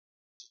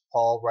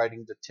Paul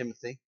writing to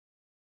Timothy,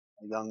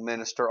 a young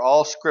minister,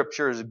 all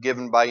Scripture is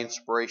given by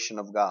inspiration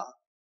of God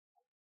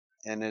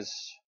and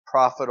is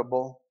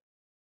profitable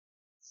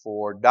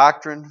for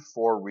doctrine,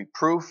 for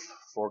reproof,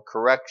 for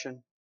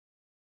correction,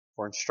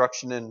 for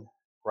instruction in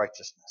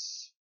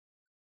righteousness.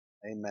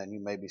 Amen. You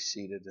may be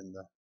seated in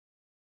the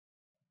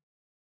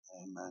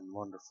Amen.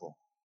 Wonderful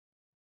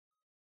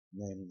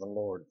name of the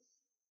Lord.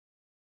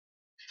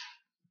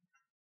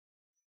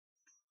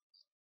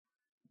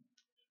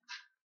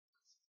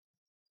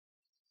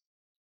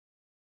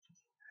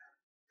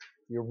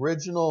 The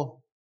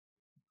original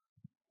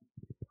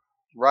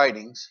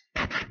writings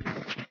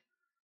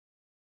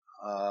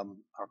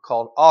are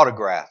called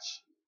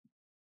autographs.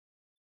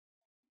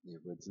 The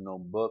original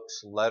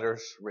books,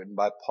 letters written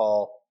by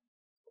Paul,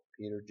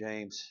 Peter,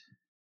 James,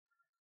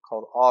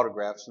 called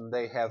autographs, and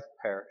they have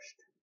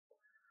perished.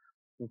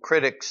 And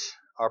critics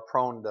are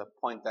prone to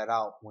point that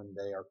out when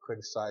they are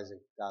criticizing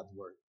God's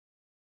Word.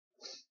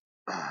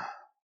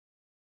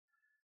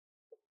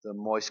 The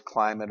moist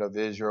climate of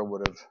Israel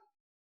would have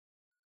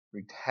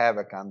wreaked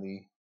havoc on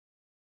the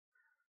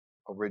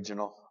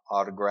original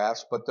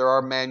autographs, but there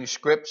are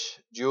manuscripts.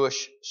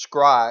 Jewish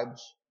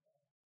scribes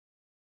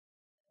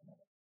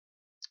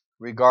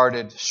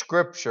regarded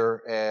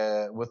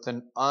Scripture with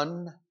an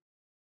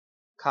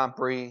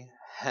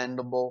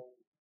uncomprehendable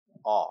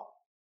awe.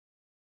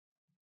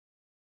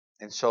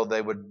 And so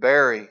they would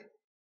bury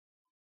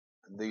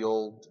the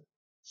old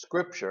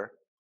Scripture,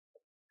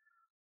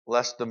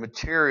 lest the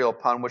material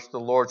upon which the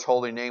Lord's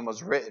holy name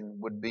was written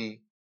would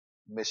be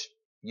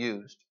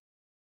misused.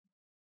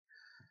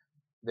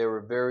 They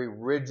were very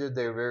rigid,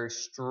 they were very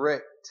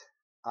strict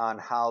on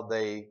how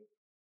they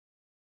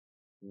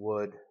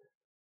would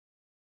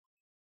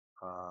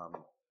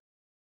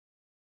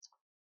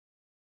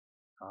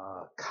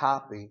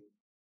copy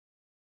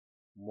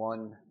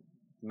one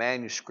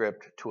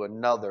manuscript to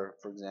another.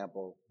 For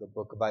example, the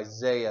book of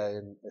Isaiah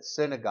in a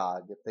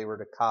synagogue, if they were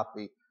to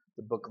copy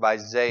the book of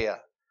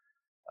Isaiah,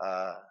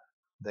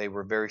 they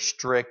were very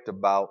strict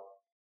about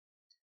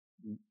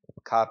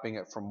copying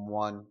it from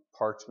one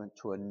parchment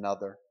to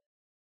another.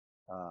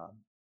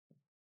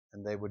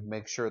 And they would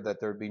make sure that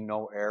there would be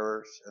no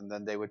errors, and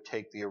then they would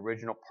take the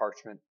original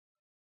parchment,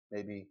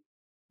 maybe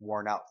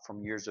worn out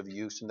from years of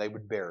use, and they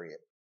would bury it.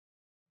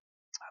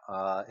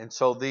 And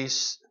so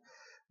this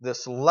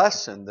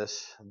lesson,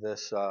 this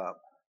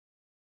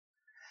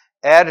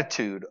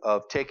attitude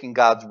of taking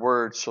God's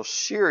Word so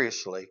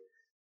seriously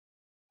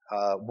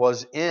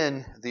was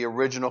in the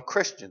original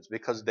Christians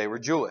because they were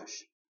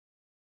Jewish.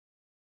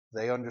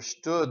 They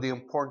understood the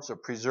importance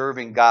of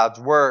preserving God's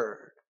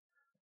Word.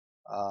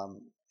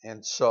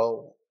 And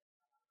so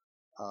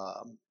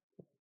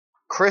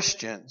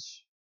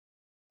Christians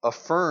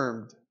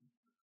affirmed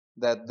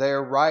that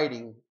their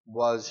writing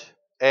was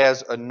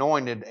as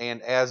anointed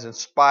and as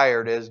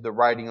inspired as the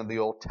writing of the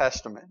Old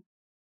Testament.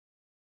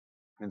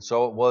 And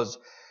so it was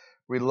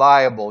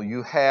reliable.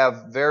 You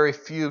have very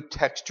few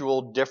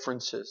textual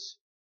differences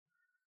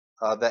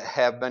that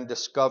have been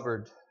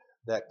discovered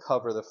that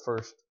cover the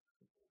first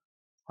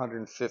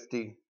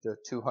 150 to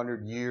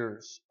 200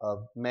 years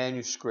of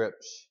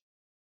manuscripts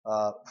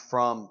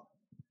from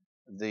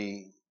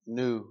the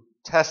New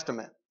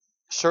Testament.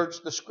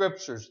 Search the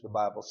Scriptures, the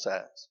Bible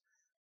says,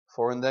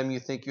 for in them you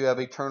think you have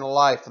eternal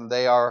life, and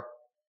they are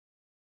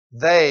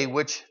they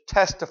which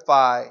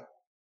testify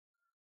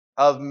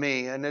of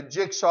me. And a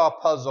jigsaw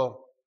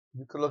puzzle,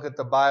 you could look at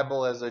the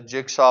Bible as a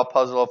jigsaw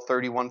puzzle of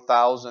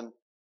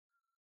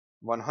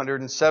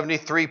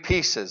 31,173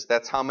 pieces.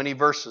 That's how many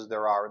verses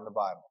there are in the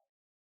Bible.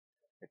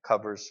 It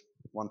covers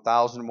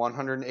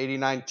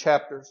 1,189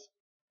 chapters,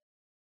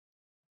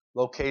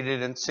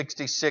 located in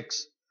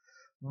 66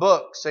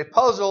 books. A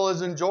puzzle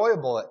is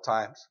enjoyable at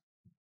times,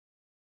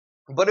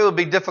 but it would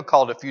be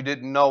difficult if you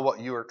didn't know what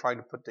you were trying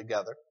to put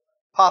together.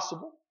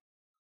 Possible,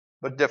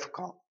 but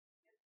difficult.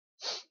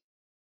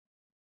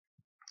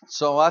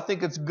 So I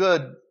think it's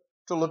good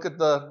to look at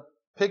the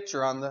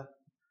picture on the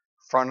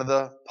front of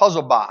the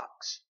puzzle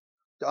box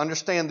to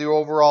understand the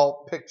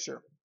overall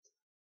picture.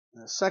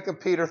 2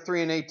 Peter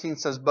 3:18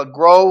 says, "But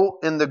grow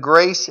in the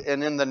grace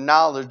and in the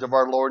knowledge of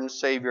our Lord and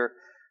Savior,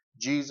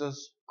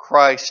 Jesus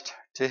Christ.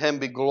 To Him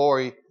be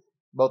glory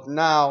both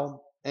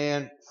now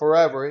and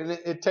forever." And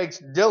it takes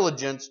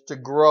diligence to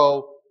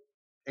grow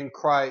in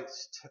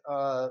Christ.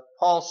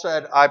 Paul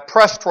said, "I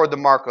press toward the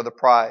mark of the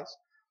prize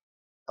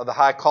of the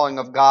high calling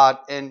of God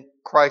in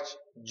Christ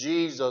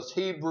Jesus."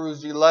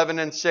 Hebrews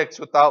 11:6,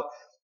 "Without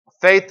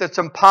faith it's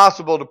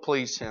impossible to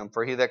please Him.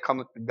 For he that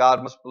cometh to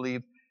God must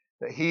believe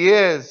that He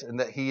is, and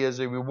that He is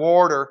a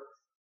rewarder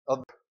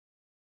of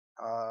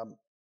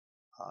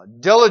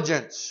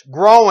diligence,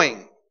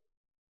 growing."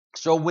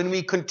 So when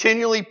we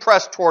continually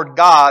press toward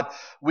God,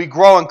 we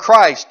grow in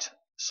Christ.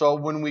 So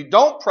when we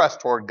don't press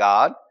toward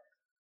God,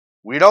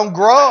 we don't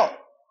grow.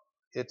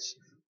 It's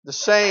the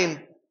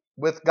same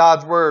with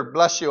God's Word.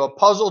 Bless you. A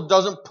puzzle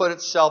doesn't put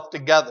itself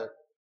together.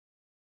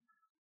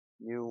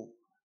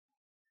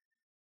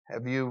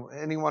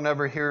 Anyone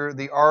ever hear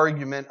the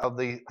argument of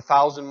the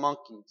 1,000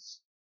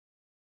 monkeys?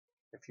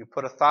 If you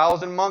put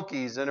 1,000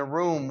 monkeys in a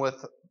room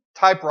with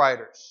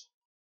typewriters,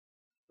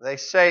 they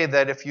say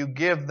that if you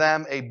give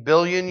them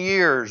 1,000,000,000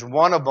 years,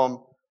 one of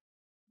them,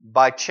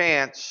 by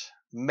chance,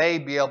 may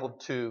be able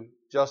to,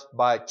 just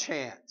by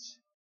chance,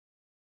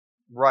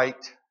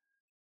 write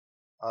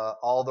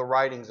all the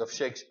writings of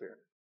Shakespeare.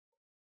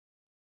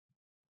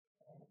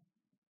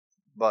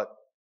 But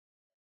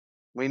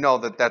we know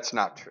that that's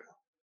not true.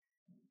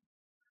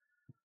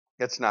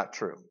 It's not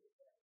true.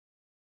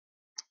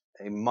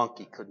 A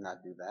monkey could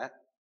not do that.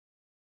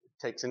 It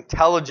takes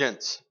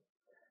intelligence.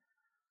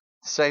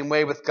 Same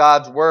way with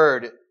God's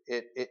Word.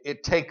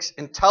 It takes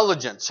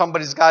intelligence.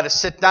 Somebody's got to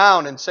sit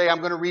down and say, I'm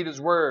going to read His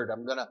Word.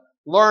 I'm going to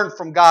learn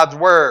from God's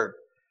Word.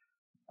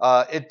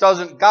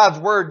 God's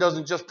Word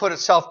doesn't just put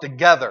itself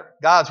together.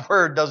 God's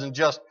Word doesn't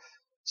just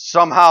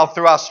somehow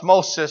through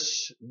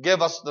osmosis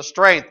give us the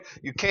strength.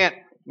 You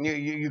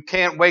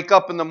can't wake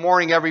up in the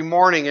morning every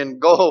morning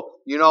and go,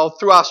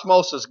 through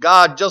osmosis.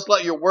 God, just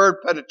let your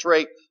Word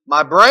penetrate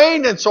my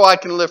brain and so I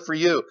can live for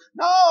you.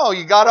 No,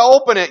 you got to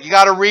open it. You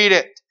got to read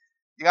it.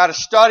 You got to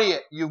study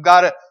it. You've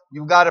got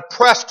to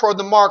press toward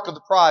the mark of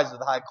the prize of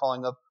the high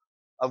calling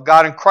of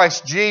God in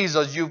Christ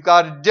Jesus. You've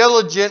got to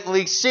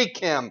diligently seek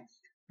Him,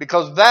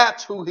 because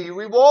that's who He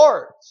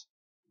rewards.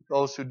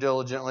 Those who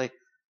diligently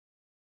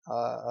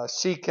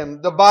seek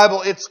Him. The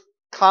Bible, it's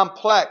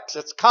complex.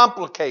 It's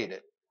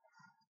complicated.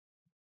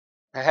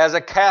 It has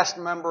a cast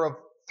member of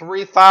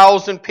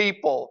 3,000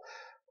 people,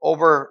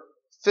 over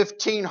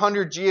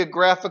 1,500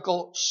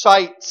 geographical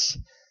sites.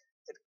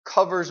 It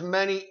covers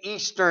many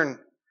Eastern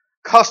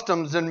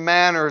customs and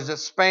manners. It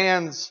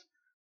spans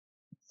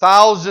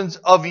thousands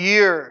of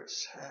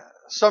years.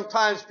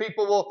 Sometimes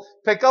people will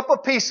pick up a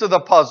piece of the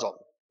puzzle.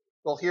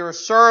 They'll hear a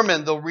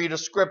sermon, they'll read a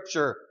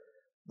scripture,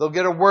 they'll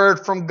get a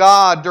word from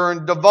God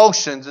during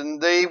devotions,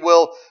 and they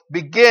will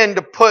begin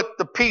to put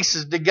the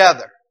pieces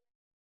together.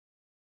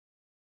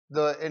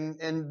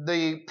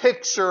 The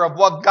picture of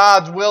what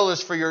God's will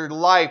is for your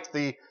life,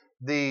 the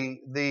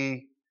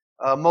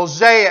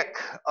mosaic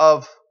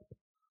of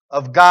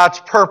God's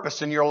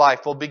purpose in your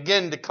life will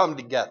begin to come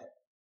together.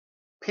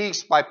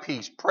 Piece by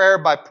piece, prayer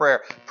by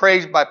prayer,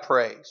 praise by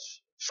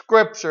praise,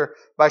 scripture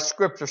by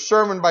scripture,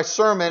 sermon by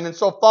sermon. And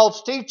so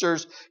false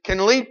teachers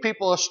can lead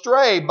people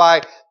astray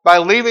by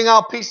leaving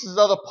out pieces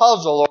of the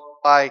puzzle,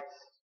 or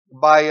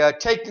by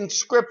taking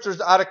scriptures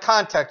out of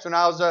context. When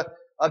I was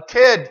a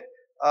kid,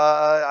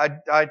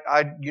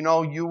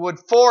 you would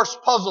force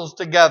puzzles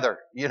together.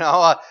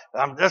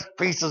 This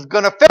piece is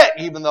going to fit,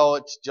 even though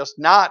it's just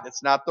not.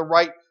 It's not the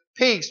right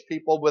piece.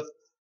 People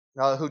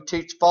who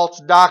teach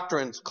false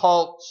doctrines,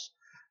 cults,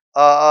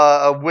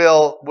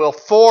 will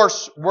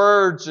force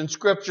words and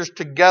scriptures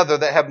together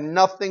that have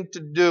nothing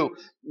to do.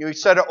 You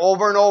said it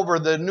over and over.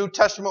 The New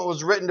Testament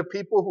was written to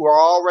people who are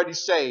already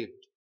saved.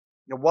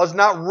 It was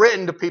not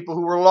written to people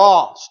who were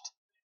lost.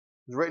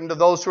 It was written to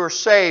those who are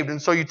saved.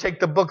 And so you take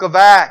the book of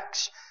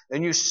Acts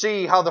and you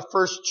see how the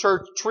first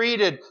church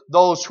treated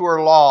those who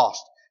are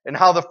lost, and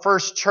how the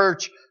first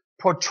church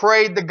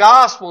portrayed the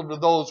gospel to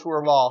those who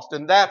are lost.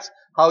 And that's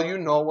how you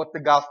know what the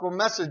gospel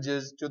message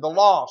is to the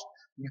lost.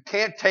 You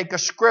can't take a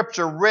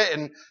scripture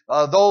written,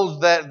 those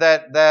that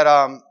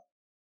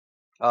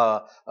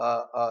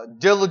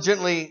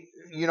diligently,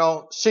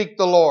 seek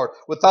the Lord.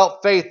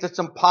 Without faith, it's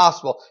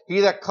impossible.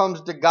 He that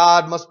comes to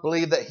God must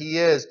believe that He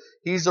is.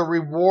 He's a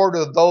rewarder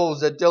of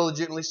those that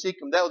diligently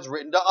seek Him. That was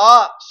written to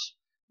us.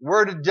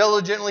 We're to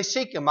diligently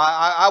seek Him.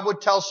 I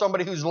would tell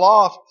somebody who's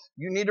lost,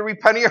 you need to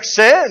repent of your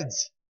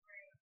sins.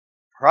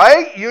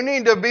 Right? You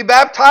need to be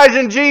baptized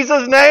in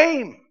Jesus'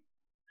 name.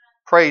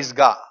 Praise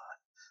God.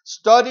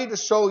 Study to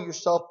show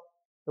yourself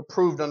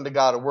approved unto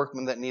God, a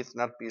workman that needeth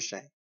not be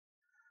ashamed.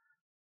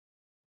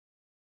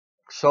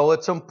 So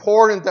it's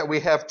important that we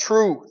have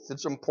truth.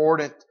 It's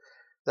important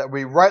that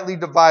we rightly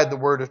divide the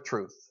word of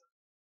truth.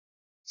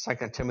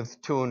 2 Timothy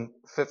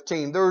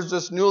 2:15. There was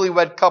this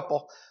newlywed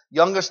couple,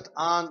 youngest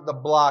on the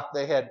block.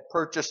 They had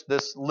purchased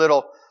this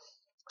little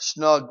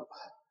snug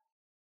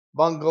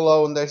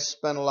bungalow, and they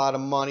spent a lot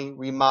of money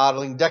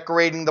remodeling,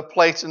 decorating the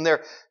place. And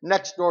their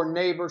next door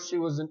neighbor, she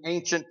was an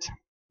ancient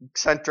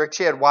eccentric.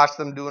 She had watched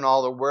them doing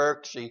all the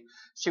work.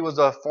 She was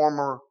a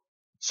former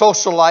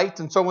socialite,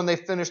 and so when they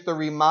finished the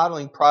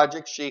remodeling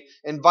project, she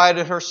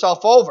invited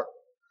herself over.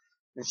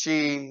 And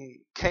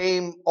she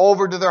came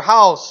over to their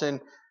house,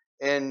 and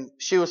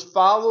she was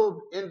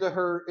followed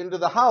into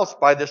the house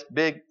by this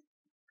big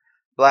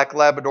black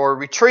Labrador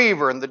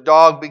retriever, and the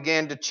dog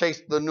began to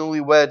chase the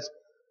newlyweds'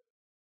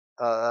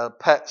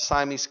 pet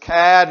Siamese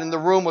cat, and the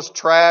room was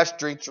trashed.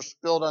 Drinks were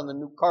spilled on the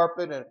new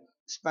carpet, and an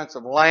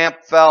expensive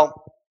lamp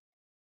fell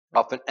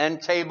off an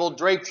end table.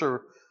 Drapes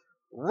were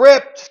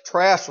ripped,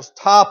 trash was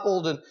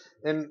toppled,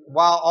 and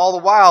all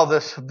the while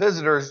this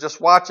visitor is just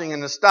watching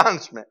in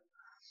astonishment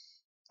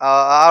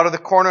out of the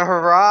corner of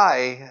her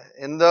eye.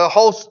 And the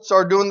hosts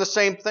are doing the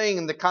same thing,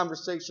 and the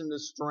conversation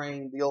is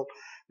strained. The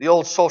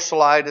old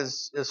socialite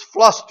is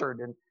flustered,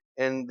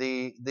 and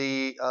the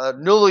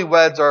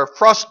newlyweds are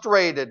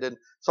frustrated. And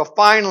so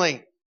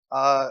finally,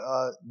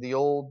 the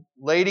old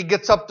lady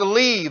gets up to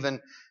leave,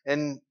 and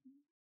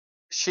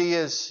she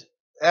is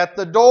at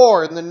the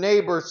door and the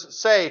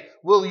neighbors say,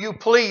 "Will you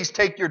please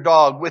take your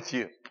dog with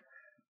you?"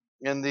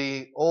 And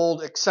the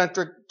old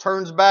eccentric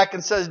turns back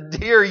and says,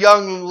 "Dear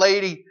young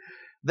lady,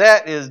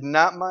 that is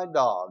not my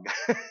dog.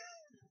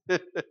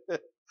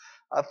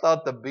 I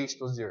thought the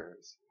beast was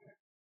yours."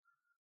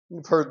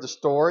 You've heard the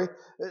story.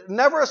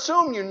 Never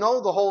assume you know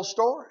the whole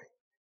story.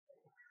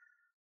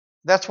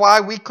 That's why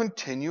we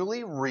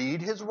continually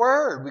read His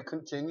Word. We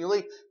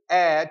continually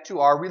add to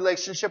our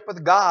relationship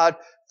with God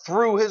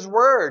through His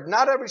Word.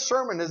 Not every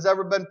sermon has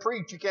ever been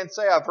preached. You can't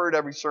say, "I've heard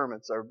every sermon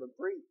that's ever been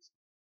preached.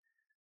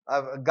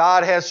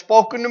 God has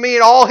spoken to me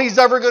and all He's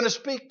ever going to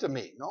speak to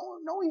me."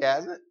 No, He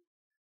hasn't.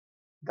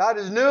 God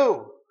is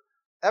new.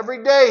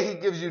 Every day He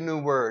gives you a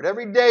new word.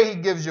 Every day He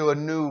gives you a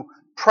new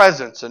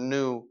presence, a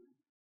new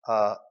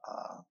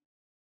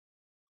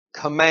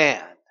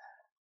command.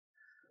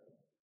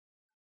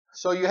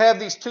 So you have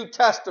these two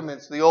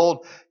testaments, the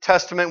Old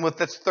Testament with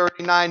its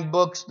 39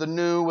 books, the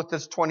New with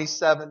its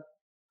 27,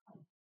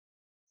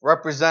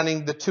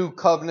 representing the two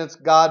covenants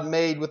God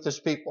made with His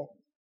people.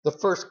 The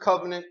first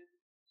covenant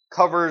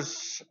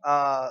covers,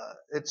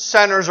 it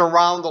centers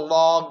around the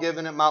law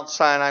given at Mount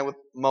Sinai with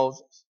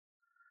Moses.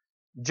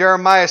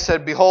 Jeremiah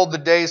said, "Behold, the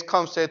days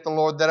come, saith the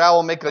Lord, that I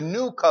will make a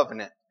new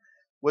covenant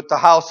with the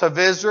house of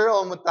Israel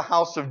and with the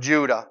house of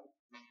Judah."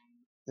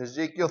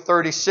 Ezekiel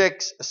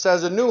 36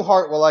 says, "A new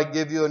heart will I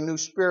give you, a new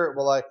spirit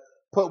will I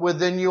put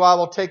within you. I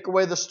will take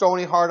away the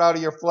stony heart out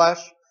of your flesh.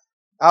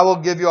 I will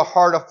give you a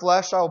heart of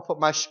flesh. I will put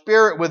my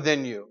spirit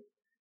within you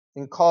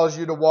and cause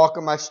you to walk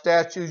in my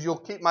statutes. You'll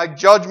keep my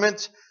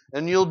judgments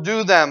and you'll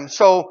do them."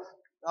 So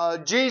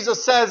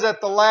Jesus says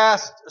at the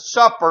Last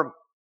Supper,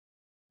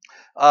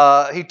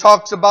 He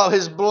talks about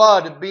His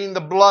blood being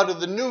the blood of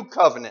the new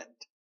covenant.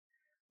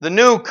 The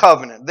new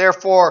covenant.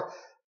 Therefore,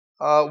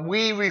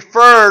 we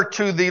refer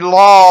to the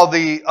law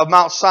of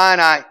Mount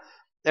Sinai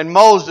and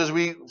Moses,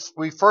 we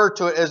refer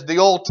to it as the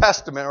Old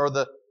Testament or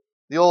the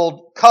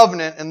Old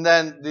Covenant, and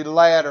then the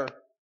latter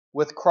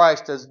with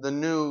Christ as the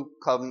New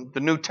Covenant, the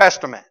New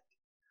Testament.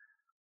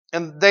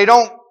 And they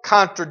don't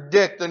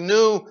contradict. The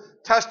New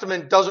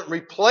Testament doesn't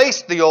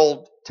replace the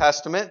Old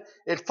Testament.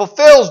 It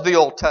fulfills the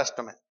Old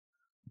Testament.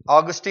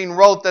 Augustine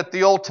wrote that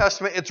the Old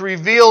Testament, it's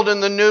revealed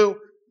in the New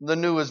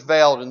is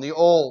veiled in the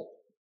Old.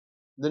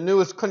 The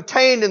New is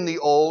contained in the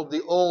Old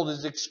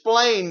is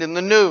explained in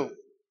the New.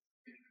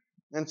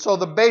 And so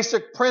the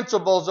basic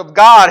principles of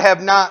God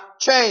have not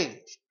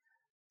changed.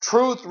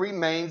 Truth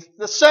remains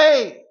the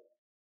same.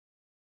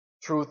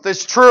 Truth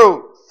is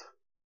truth.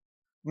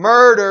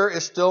 Murder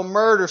is still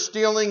murder.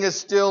 Stealing is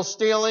still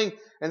stealing.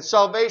 And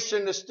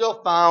salvation is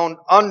still found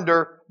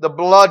under the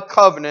blood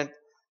covenant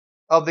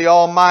of the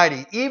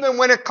Almighty. Even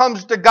when it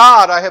comes to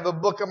God, I have a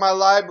book in my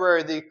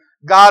library, The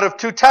God of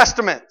Two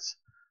Testaments.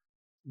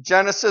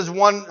 Genesis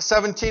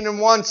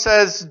 1:17-1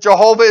 says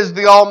Jehovah is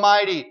the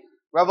Almighty.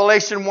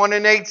 Revelation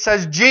 1:8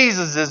 says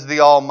Jesus is the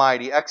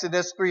Almighty.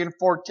 Exodus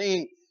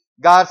 3:14,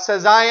 God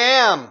says, "I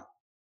am,"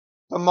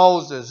 to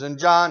Moses. In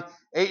John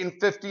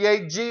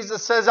 8:58,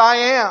 Jesus says, "I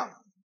am."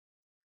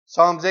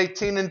 Psalms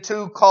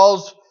 18:2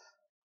 calls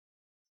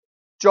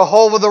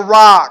Jehovah the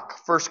Rock.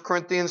 1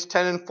 Corinthians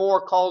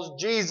 10:4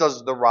 calls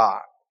Jesus the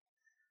Rock.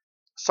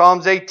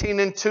 Psalms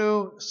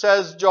 18:2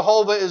 says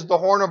Jehovah is the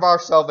horn of our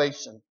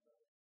salvation.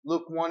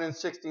 Luke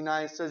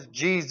 1:69 says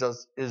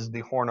Jesus is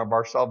the horn of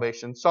our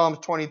salvation. Psalms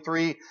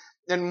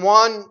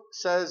 23:1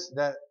 says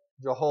that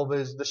Jehovah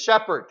is the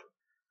shepherd.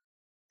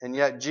 And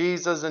yet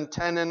Jesus in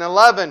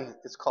 10:11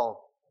 is called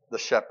the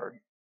shepherd.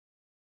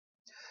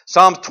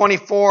 Psalms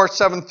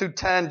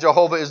 24:7-10,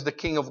 Jehovah is the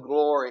King of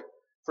glory.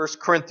 1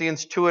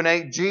 Corinthians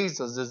 2:8,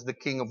 Jesus is the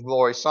King of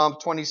glory. Psalm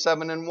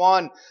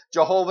 27:1,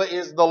 Jehovah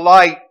is the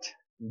light.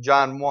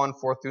 John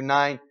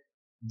 1:4-9,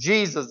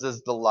 Jesus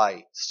is the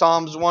light.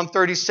 Psalms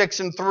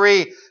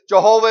 136:3,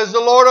 Jehovah is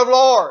the Lord of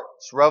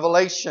lords.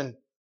 Revelation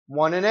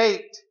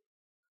 1:8.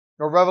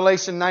 Or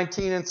Revelation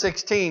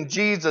 19:16,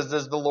 Jesus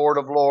is the Lord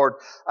of lords.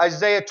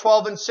 Isaiah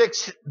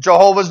 12:6,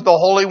 Jehovah is the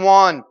Holy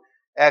One.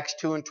 Acts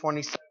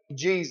 2:27,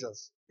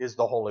 Jesus is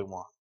the Holy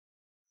One.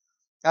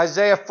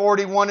 Isaiah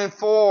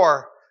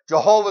 41:4,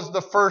 Jehovah is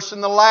the first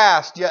and the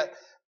last. Yet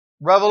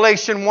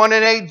Revelation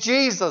 1:8,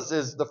 Jesus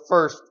is the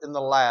first and the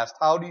last.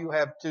 How do you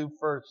have two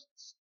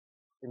firsts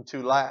and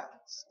two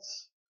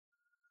lasts?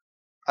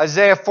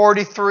 Isaiah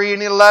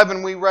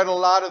 43:11, we read a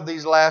lot of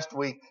these last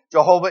week.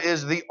 Jehovah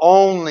is the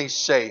only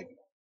Savior.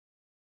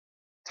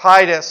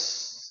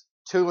 Titus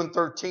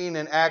 2:13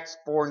 and Acts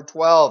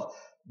 4:12,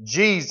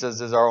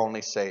 Jesus is our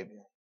only Savior.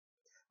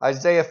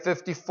 Isaiah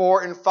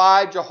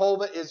 54:5,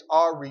 Jehovah is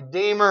our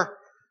Redeemer.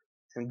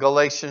 In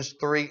Galatians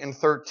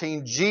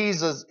 3:13,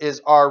 Jesus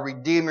is our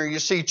Redeemer. You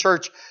see,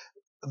 church,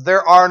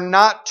 there are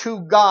not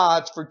two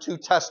gods for two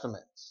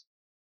testaments.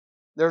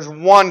 There's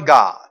one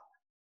God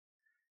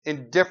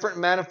in different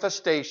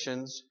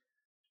manifestations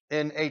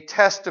in a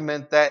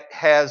testament that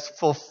has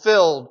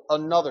fulfilled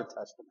another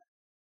testament.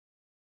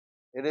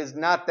 It is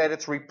not that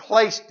it's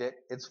replaced it,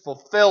 it's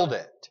fulfilled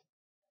it.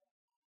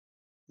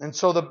 And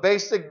so the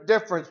basic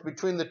difference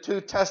between the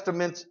two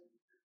testaments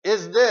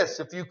is this,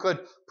 if you could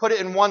put it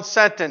in one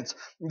sentence.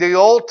 The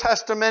Old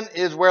Testament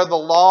is where the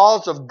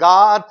laws of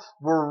God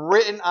were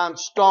written on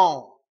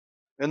stone.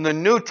 And the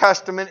New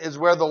Testament is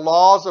where the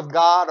laws of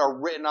God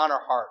are written on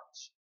our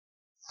hearts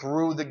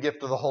through the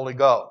gift of the Holy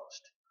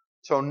Ghost.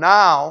 So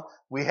now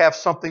we have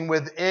something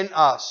within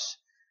us,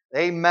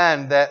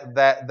 amen,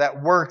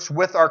 that works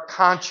with our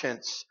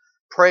conscience,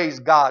 praise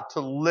God, to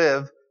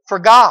live for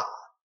God.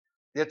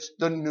 It's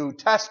the New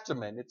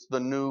Testament. It's the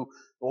new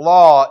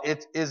law.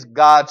 It is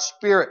God's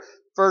Spirit.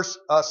 First,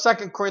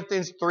 2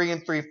 Corinthians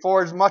 3:3,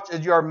 for as much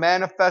as you are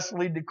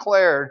manifestly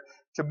declared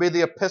to be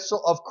the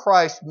epistle of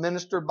Christ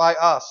ministered by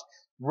us,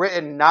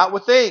 written not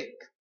with ink,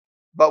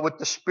 but with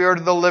the Spirit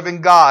of the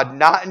living God,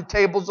 not in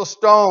tables of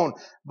stone,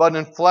 but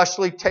in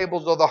fleshly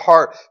tables of the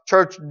heart.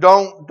 Church,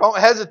 don't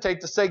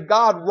hesitate to say,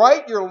 God,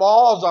 write your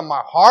laws on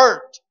my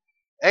heart.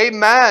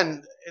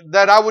 Amen.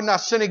 That I would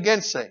not sin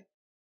against thee.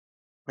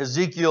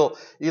 Ezekiel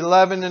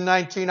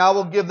 11:19, I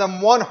will give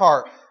them one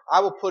heart.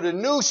 I will put a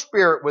new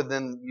spirit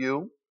within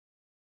you.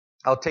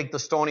 I'll take the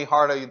stony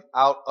heart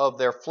out of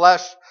their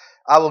flesh.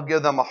 I will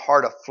give them a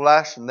heart of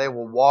flesh, and they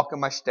will walk in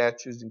my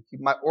statutes and keep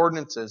my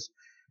ordinances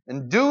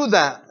and do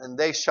them, and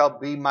they shall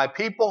be my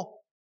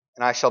people,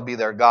 and I shall be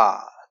their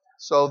God.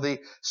 So the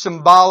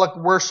symbolic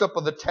worship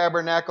of the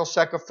tabernacle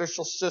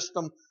sacrificial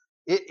system,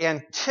 it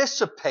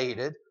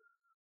anticipated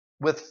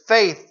with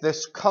faith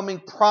this coming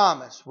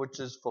promise, which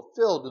is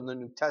fulfilled in the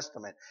New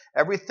Testament.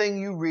 Everything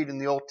you read in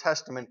the Old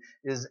Testament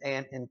is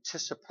an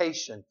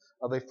anticipation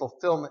of a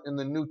fulfillment in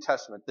the New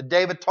Testament. The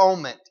Day of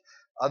Atonement,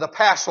 the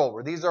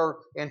Passover, these are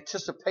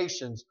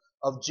anticipations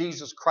of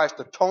Jesus Christ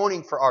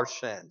atoning for our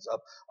sins,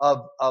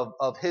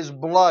 of His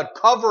blood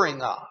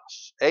covering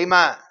us.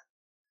 Amen.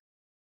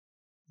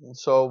 And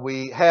so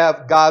we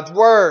have God's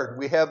Word.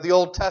 We have the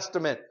Old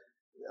Testament.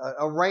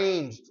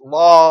 Arranged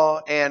law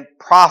and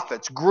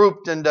prophets,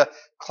 grouped into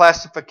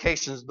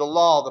classifications, the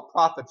law, the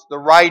prophets, the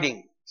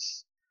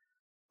writings.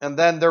 And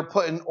then they're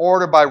put in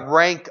order by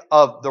rank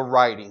of the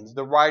writings.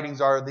 The writings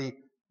are the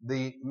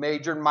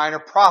major and minor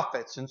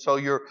prophets. And so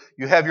you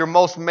have your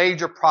most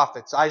major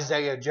prophets,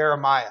 Isaiah,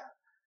 Jeremiah.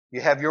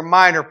 You have your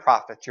minor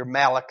prophets, your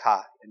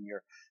Malachi, and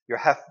your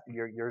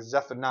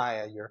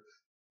Zephaniah,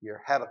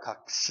 your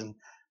Habakkuk.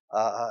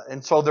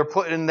 And so they're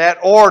put in that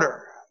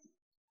order.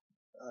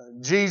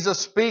 Jesus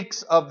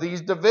speaks of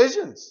these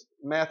divisions.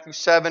 Matthew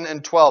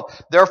 7:12.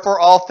 Therefore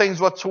all things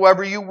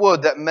whatsoever you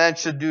would that men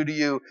should do to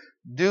you,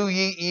 do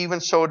ye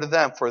even so to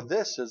them. For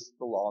this is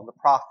the law and the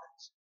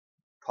prophets.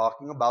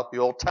 Talking about the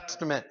Old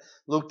Testament.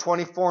 Luke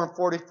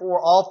 24:44.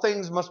 All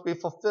things must be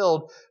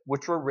fulfilled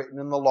which were written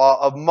in the law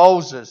of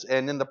Moses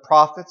and in the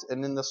prophets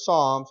and in the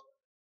Psalms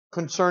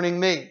concerning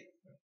me.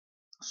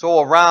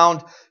 So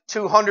around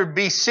 200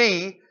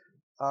 BC,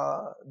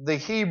 the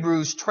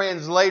Hebrews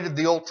translated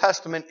the Old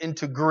Testament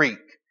into Greek.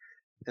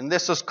 And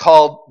this is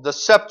called the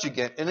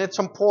Septuagint. And it's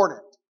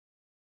important.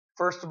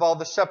 First of all,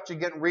 the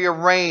Septuagint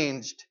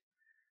rearranged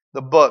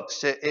the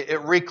books.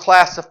 It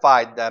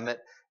reclassified them.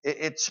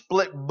 It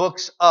split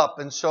books up.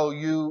 And so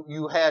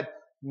you have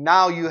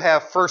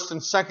 1st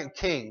and 2nd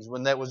Kings,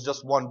 when that was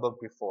just one book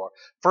before.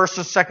 1st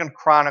and 2nd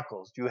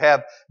Chronicles. You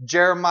have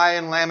Jeremiah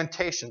and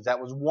Lamentations. That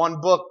was one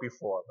book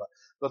before.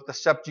 But the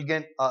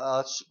Septuagint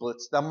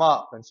splits them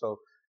up. And so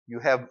you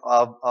have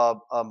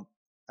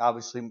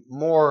obviously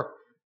more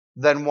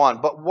than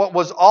one. But what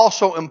was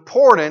also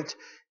important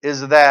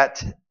is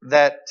that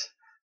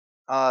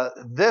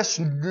this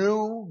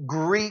new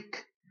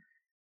Greek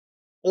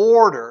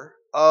order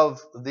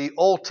of the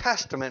Old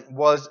Testament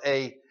was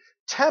a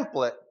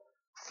template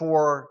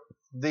for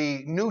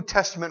the New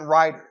Testament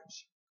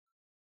writers.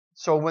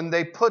 So when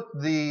they put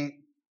the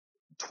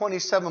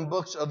 27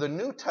 books of the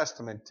New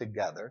Testament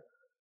together,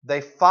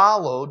 they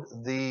followed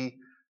the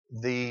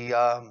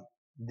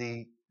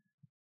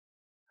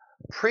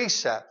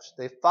precepts,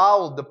 they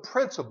followed the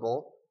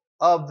principle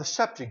of the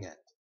Septuagint.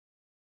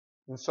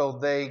 And so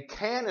they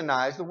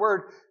canonized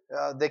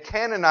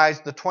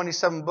the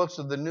 27 books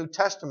of the New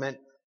Testament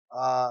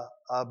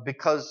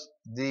because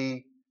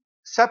the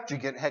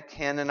Septuagint had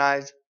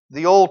canonized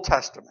the Old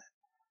Testament.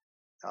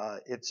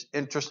 It's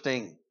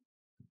interesting,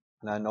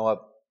 and I know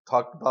I've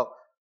talked about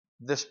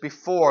this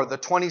before, the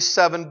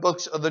 27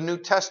 books of the New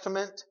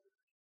Testament,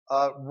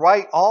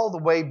 right all the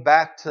way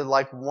back to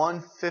like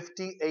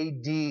 150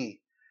 AD,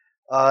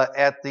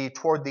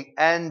 toward the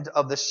end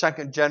of the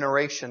second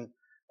generation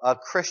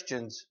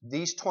Christians,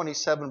 these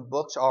 27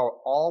 books are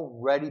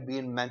already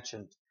being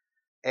mentioned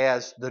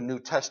as the New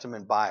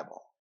Testament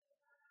Bible.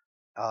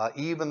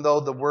 Even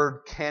though the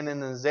word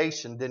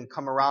canonization didn't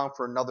come around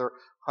for another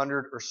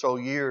 100 or so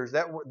years,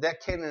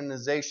 that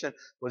canonization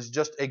was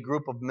just a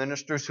group of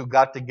ministers who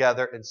got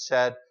together and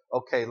said,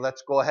 okay,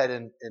 let's go ahead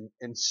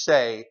and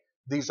say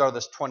these are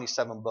the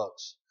 27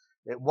 books.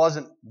 It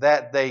wasn't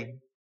that they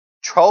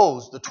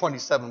chose the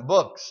 27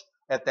 books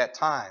at that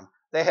time.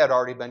 They had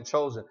already been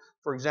chosen.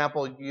 For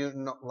example,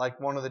 like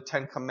one of the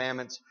 10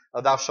 commandments,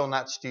 thou shalt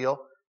not steal.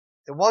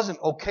 It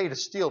wasn't okay to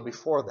steal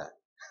before that.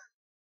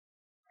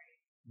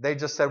 They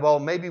just said, well,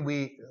 maybe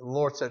the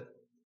Lord said,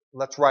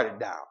 let's write it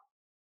down.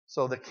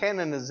 So the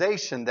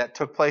canonization that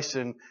took place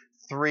in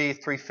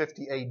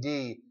 350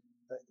 AD,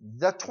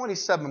 the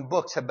 27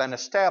 books have been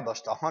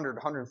established 100,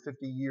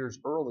 150 years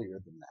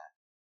earlier than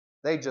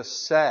that. They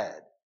just said,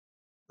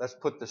 let's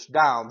put this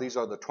down. These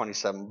are the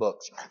 27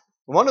 books.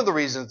 One of the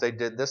reasons they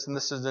did this, and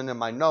this isn't in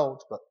my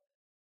notes,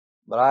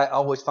 but I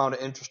always found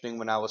it interesting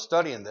when I was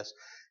studying this,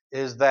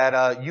 is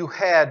that you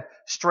had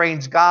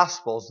strange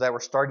gospels that were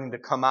starting to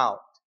come out.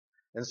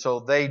 And so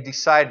they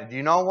decided,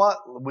 you know what?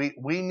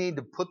 We need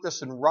to put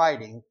this in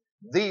writing.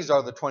 These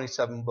are the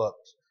 27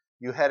 books.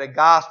 You had a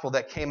gospel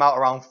that came out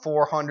around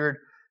 400,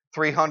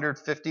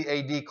 350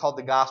 AD called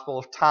the Gospel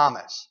of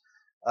Thomas.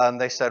 And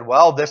they said,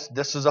 well, this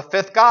is a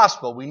fifth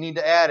gospel. We need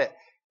to add it.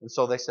 And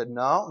so they said,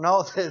 no,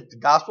 the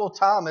Gospel of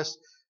Thomas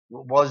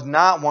was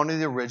not one of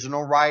the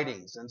original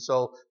writings. And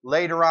so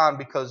later on,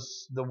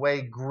 because the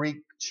way Greek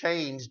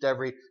changed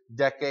every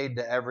decade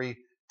to every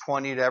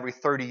 20 to every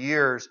 30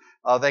 years,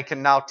 they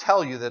can now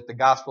tell you that the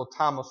Gospel of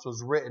Thomas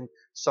was written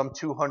some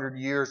 200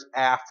 years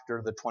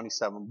after the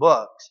 27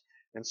 books.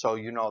 And so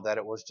you know that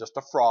it was just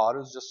a fraud. It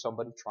was just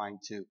somebody trying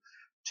to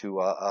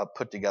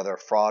put together a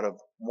fraud of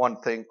one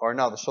thing or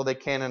another. So they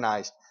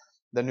canonized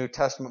the New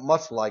Testament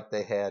much like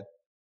they had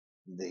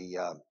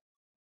the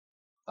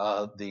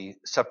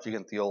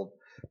Septuagint, the Old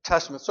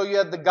Testament. So you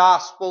had the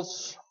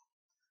Gospels.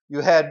 You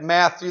had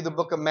Matthew, the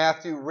book of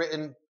Matthew,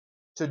 written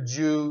to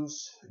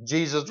Jews.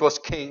 Jesus was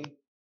king.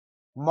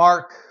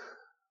 Mark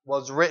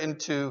was written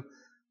to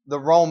the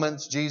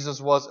Romans.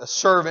 Jesus was a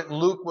servant.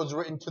 Luke was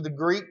written to the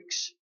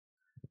Greeks,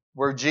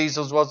 where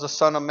Jesus was the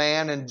Son of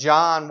Man. And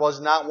John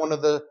was not one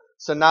of the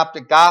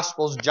synoptic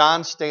Gospels.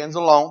 John stands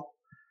alone.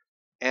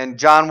 And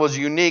John was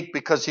unique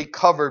because he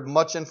covered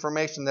much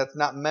information that's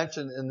not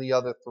mentioned in the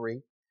other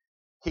three.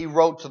 He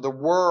wrote to the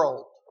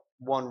world,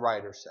 one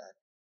writer said.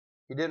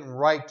 He didn't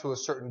write to a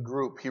certain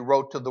group. He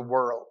wrote to the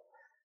world.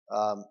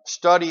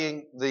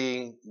 Studying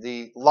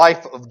the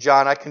life of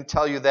John, I can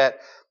tell you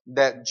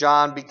that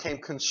John became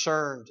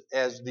concerned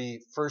as the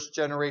first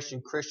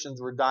generation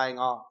Christians were dying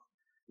off.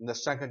 And the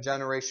second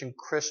generation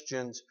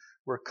Christians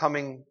were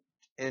coming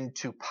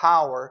into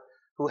power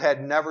who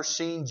had never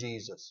seen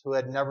Jesus, who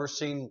had never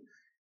seen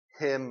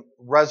Him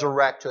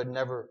resurrect, who had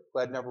never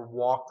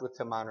walked with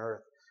Him on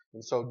earth.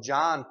 And so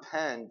John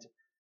penned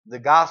the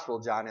Gospel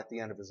of John at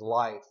the end of his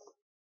life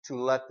to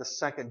let the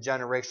second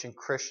generation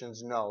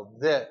Christians know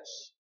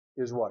this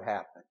is what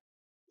happened.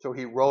 So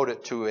he wrote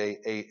it to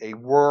a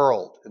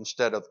world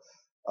instead of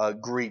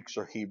Greeks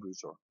or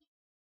Hebrews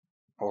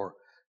or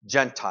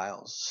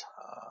Gentiles.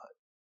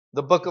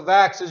 The book of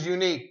Acts is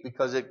unique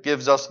because it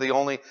gives us the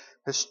only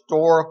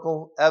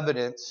historical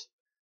evidence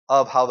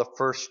of how the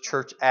first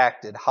church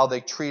acted, how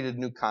they treated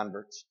new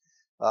converts,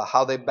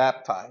 how they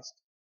baptized,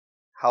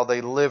 how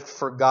they lived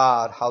for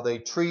God, how they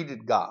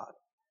treated God.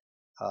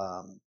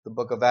 The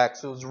book of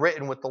Acts was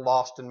written with the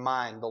lost in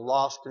mind. The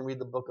lost can read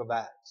the book of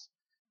Acts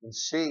and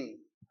see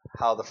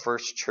how the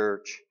first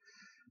church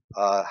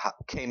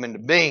came into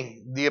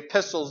being. The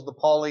epistles, the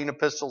Pauline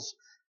epistles,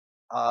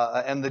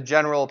 and the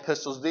general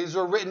epistles, these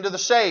were written to the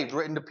saved,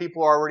 written to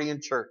people already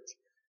in church.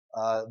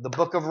 The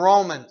book of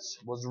Romans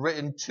was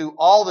written to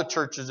all the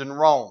churches in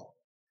Rome.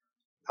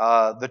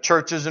 The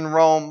churches in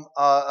Rome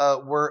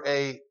were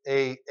a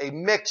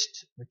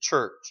mixed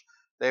church.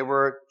 They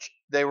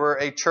were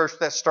a church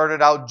that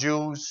started out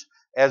Jews,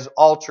 as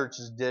all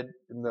churches did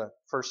in the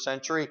first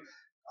century.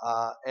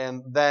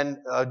 And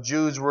then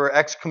Jews were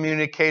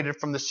excommunicated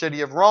from the city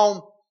of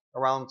Rome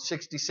around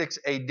 66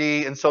 AD.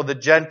 And so the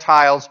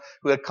Gentiles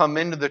who had come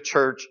into the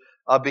church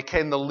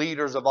became the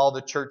leaders of all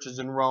the churches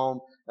in Rome.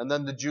 And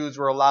then the Jews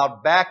were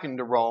allowed back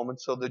into Rome. And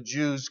so the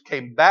Jews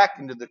came back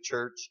into the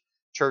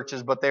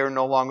churches, but they are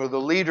no longer the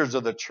leaders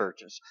of the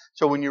churches.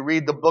 So when you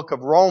read the book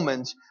of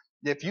Romans,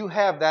 if you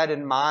have that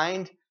in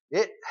mind,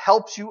 it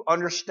helps you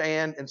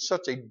understand in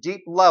such a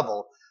deep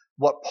level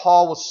what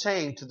Paul was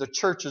saying to the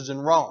churches in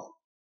Rome.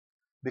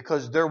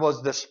 Because there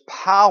was this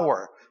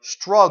power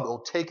struggle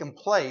taking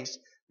place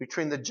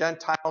between the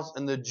Gentiles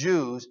and the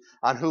Jews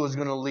on who was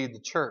going to lead the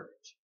church.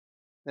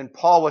 And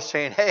Paul was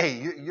saying, hey,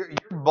 you're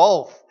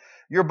both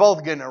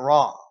getting it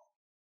wrong.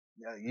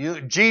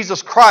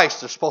 Jesus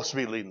Christ is supposed to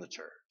be leading the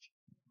church.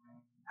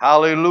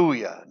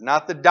 Hallelujah.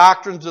 Not the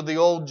doctrines of the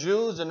old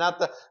Jews and not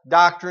the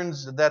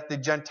doctrines that the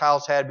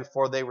Gentiles had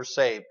before they were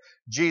saved.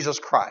 Jesus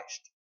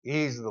Christ.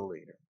 He's the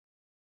leader.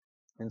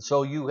 And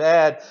so you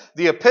had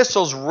the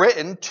epistles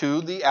written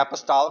to the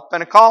apostolic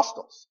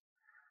Pentecostals.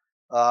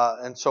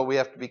 And so we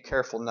have to be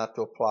careful not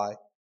to apply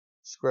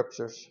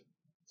scriptures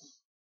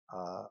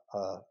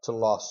to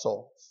lost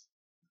souls.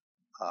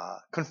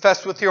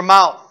 Confess with your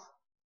mouth.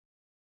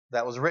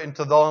 That was written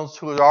to those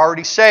who are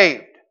already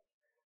saved.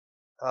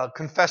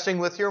 Confessing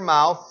with your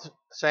mouth,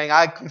 saying,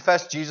 I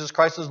confess Jesus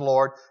Christ as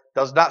Lord,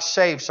 does not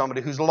save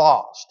somebody who's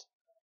lost.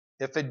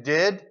 If it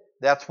did,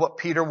 that's what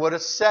Peter would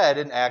have said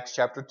in Acts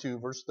chapter 2,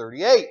 verse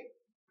 38.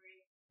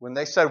 When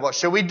they said, what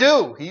should we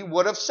do? He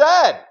would have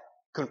said,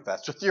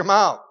 confess with your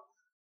mouth.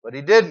 But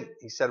he didn't.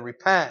 He said,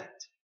 repent.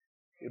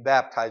 Be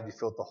baptized, be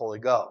filled with the Holy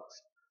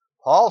Ghost.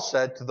 Paul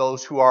said to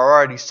those who are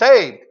already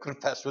saved,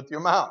 confess with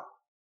your mouth.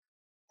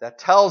 That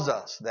tells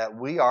us that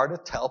we are to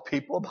tell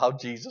people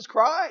about Jesus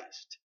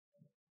Christ.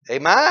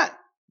 Amen.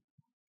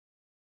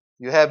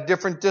 You have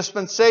different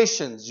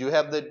dispensations. You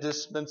have the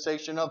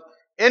dispensation of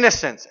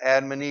innocence,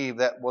 Adam and Eve.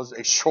 That was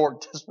a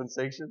short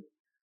dispensation.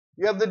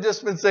 You have the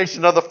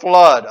dispensation of the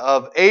flood,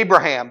 of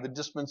Abraham, the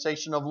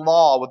dispensation of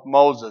law with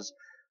Moses,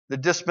 the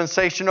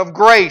dispensation of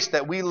grace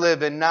that we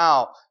live in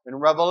now. In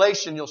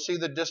Revelation, you'll see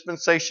the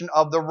dispensation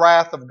of the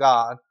wrath of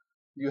God.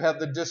 You have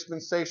the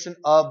dispensation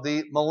of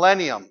the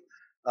millennium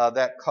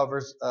that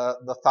covers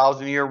the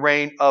 1,000-year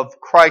reign of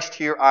Christ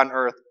here on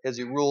earth as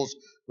He rules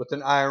with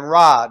an iron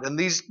rod. And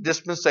these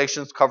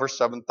dispensations cover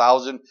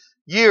 7,000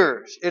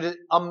 years. It is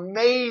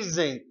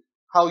amazing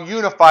how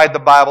unified the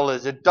Bible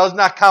is. It does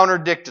not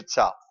contradict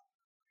itself.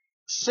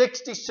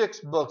 66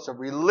 books of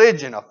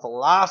religion, of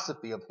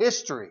philosophy, of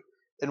history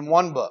in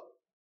one book.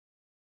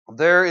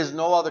 There is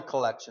no other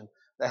collection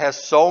that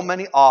has so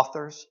many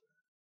authors,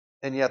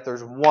 and yet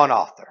there's one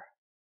author.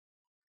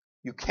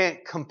 You can't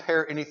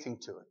compare anything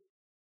to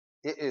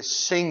it. It is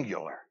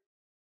singular.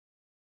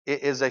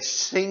 It is a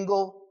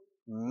single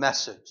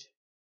message.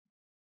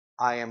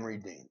 I am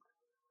redeemed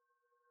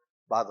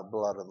by the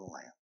blood of the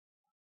Lamb.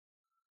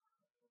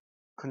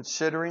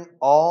 Considering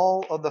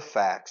all of the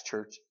facts,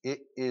 church, it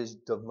is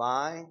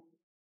divine.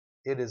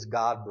 It is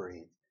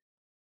God-breathed.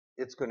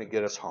 It's going to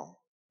get us home.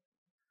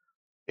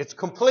 It's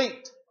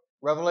complete.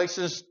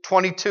 Revelations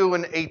 22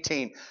 and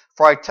 18.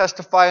 For I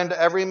testify unto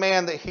every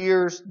man that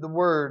hears the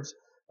words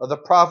of the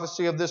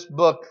prophecy of this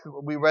book.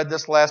 We read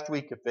this last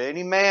week. If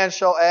any man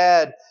shall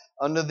add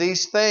unto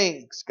these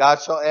things,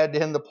 God shall add to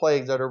him the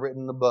plagues that are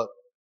written in the book.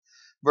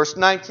 Verse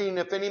 19.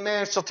 If any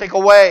man shall take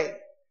away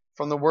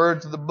from the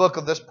words of the book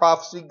of this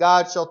prophecy,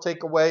 God shall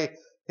take away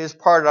his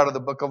part out of the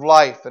book of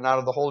life and out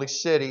of the holy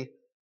city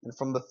and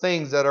from the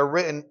things that are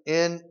written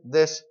in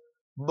this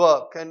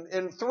book.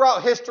 And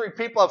throughout history,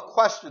 people have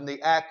questioned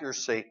the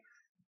accuracy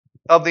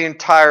of the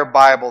entire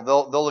Bible.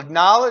 They'll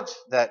acknowledge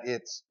that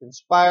it's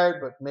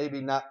inspired, but maybe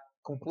not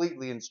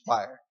completely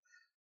inspired.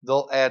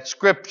 They'll add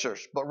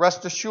scriptures. But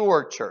rest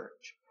assured,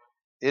 church,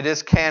 it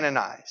is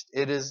canonized.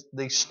 It is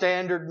the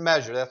standard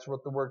measure. That's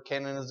what the word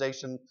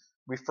canonization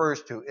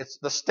refers to. It's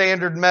the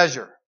standard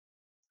measure.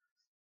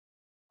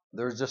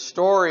 There's a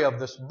story of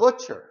this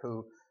butcher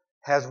who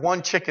has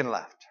one chicken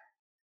left.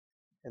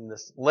 And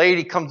this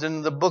lady comes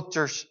into the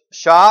butcher's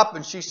shop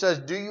and she says,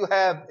 do you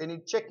have any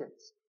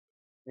chickens?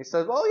 He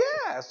says, well,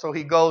 yeah. So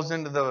he goes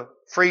into the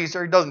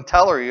freezer. He doesn't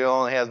tell her he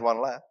only has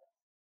one left.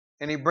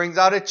 And he brings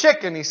out a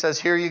chicken. He says,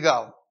 here you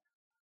go.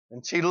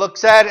 And she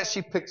looks at it.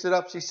 She picks it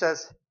up. She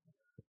says,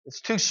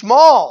 it's too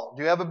small.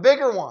 Do you have a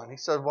bigger one? He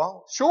said,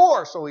 well,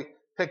 sure. So he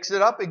picks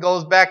it up. He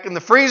goes back in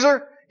the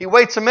freezer. He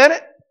waits a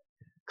minute.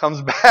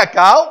 Comes back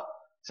out.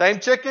 Same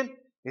chicken.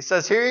 He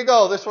says, here you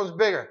go. This one's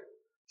bigger.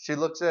 She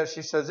looks at it.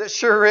 She says, it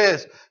sure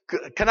is.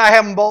 Can I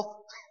have them both?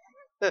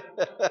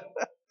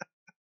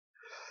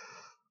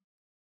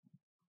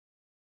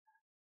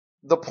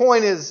 The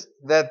point is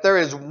that there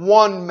is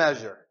one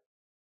measure.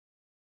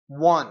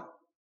 One.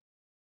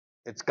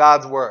 It's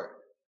God's Word.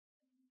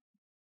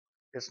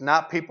 It's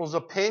not people's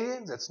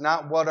opinions. It's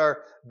not what our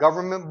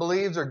government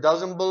believes or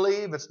doesn't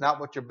believe. It's not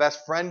what your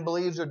best friend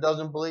believes or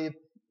doesn't believe.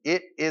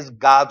 It is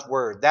God's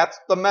Word. That's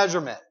the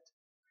measurement.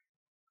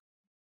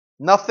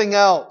 Nothing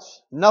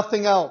else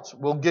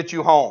will get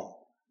you home.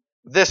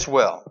 This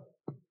will.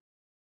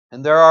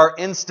 And there are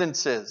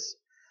instances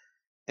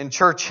in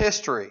church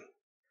history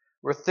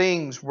where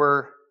things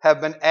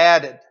have been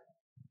added,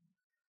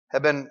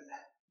 have been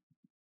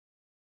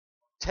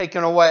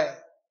taken away.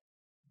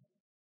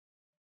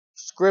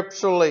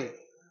 Scripturally,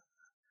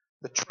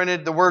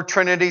 the word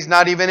Trinity is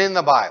not even in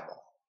the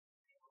Bible.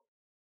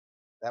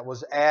 That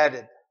was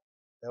added.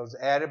 That was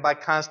added by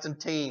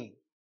Constantine.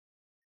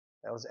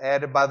 That was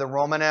added by the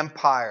Roman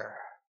Empire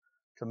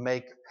to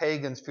make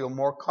pagans feel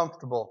more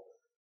comfortable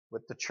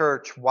with the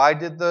church. Why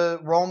did the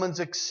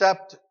Romans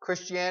accept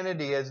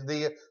Christianity as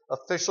the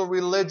official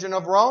religion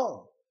of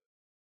Rome?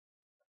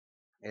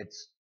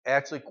 It's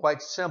actually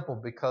quite simple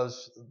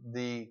because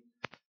the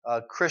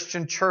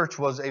Christian church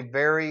was a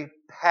very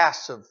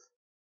passive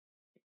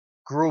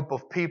group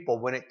of people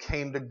when it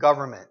came to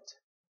government.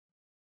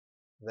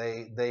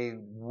 They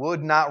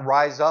would not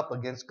rise up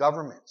against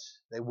governments.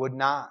 They would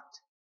not.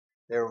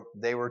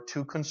 They were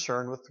too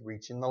concerned with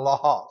reaching the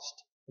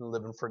lost and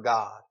living for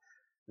God.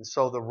 And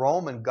so the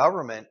Roman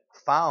government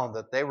found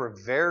that they were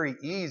very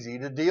easy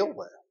to deal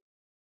with.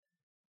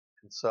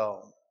 And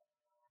so,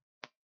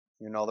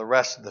 you know the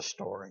rest of the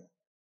story.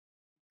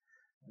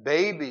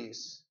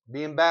 Babies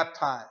being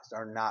baptized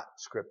are not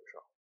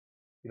scriptural.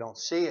 You don't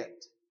see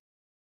it.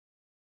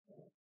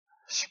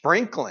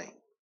 Sprinkling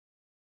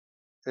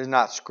is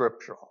not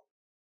scriptural.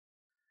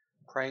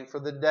 Praying for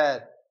the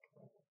dead.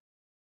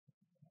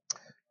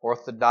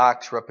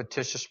 Orthodox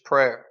repetitious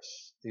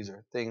prayers. These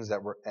are things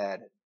that were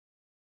added.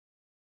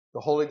 The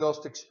Holy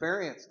Ghost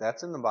experience,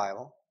 that's in the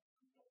Bible.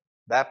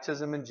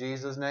 Baptism in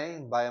Jesus'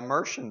 name by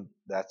immersion,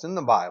 that's in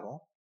the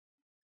Bible.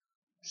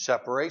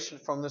 Separation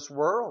from this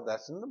world,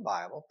 that's in the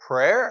Bible.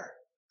 Prayer,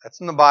 that's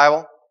in the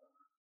Bible.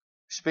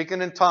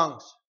 Speaking in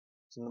tongues,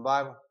 it's in the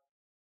Bible.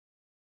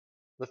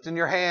 Lifting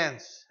your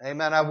hands.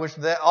 Amen. I wish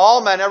that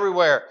all men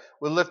everywhere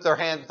would lift their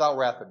hands without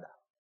wrapping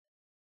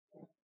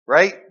down.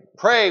 Right?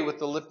 Pray with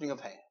the lifting of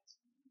hands.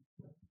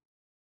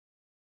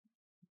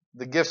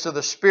 The gifts of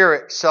the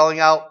Spirit, selling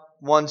out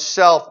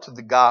oneself to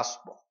the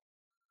gospel.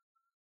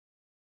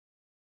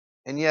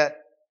 And yet,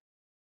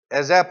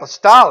 as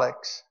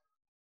apostolics,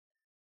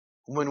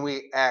 when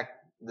we act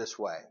this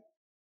way,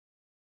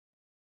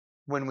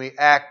 when we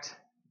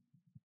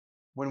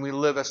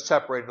live a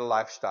separated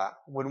lifestyle,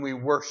 when we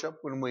worship,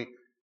 when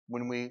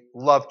we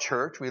love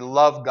church, we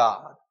love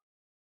God,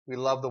 we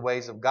love the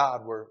ways of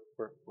God, we're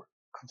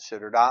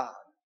considered odd,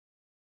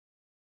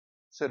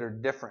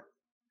 considered different.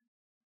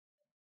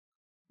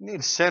 You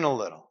need to sin a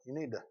little. You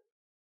need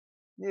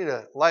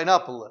to lighten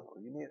up a little.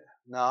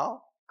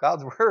 No,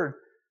 God's word.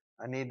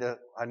 I need to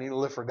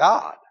live for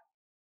God,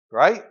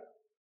 right?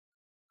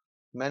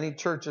 Many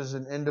churches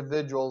and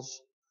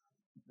individuals,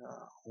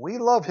 we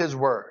love His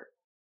word,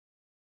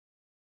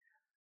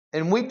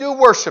 and we do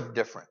worship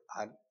different.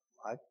 I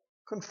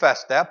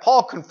confess that.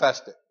 Paul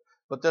confessed it,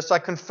 but this I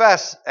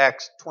confess.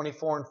 Acts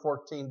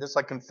 24:14. This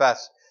I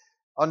confess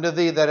unto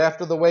thee, that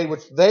after the way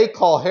which they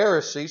call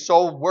heresy,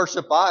 so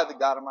worship I the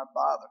God of my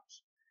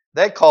fathers.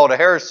 They call it a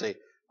heresy.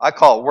 I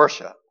call it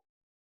worship.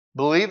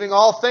 Believing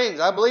all things.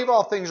 I believe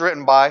all things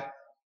written by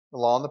the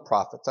law and the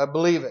prophets. I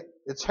believe it.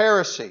 It's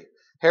heresy.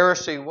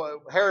 Heresy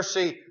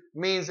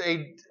means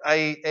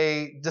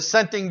a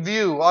dissenting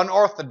view,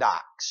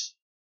 unorthodox.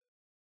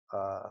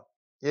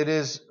 It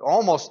is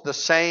almost the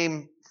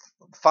same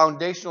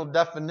foundational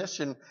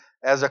definition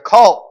as a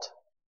cult.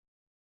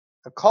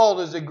 A cult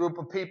is a group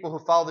of people who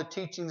follow the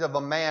teachings of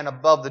a man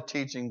above the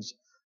teachings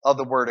of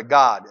the Word of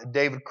God.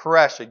 David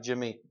Koresh,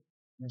 Jimmy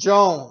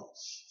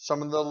Jones.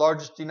 Some of the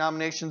largest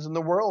denominations in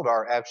the world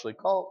are actually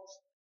cults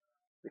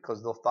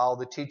because they'll follow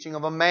the teaching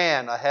of a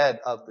man ahead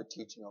of the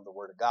teaching of the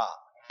Word of God.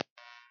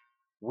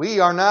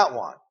 We are not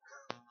one.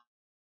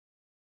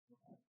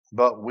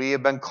 But we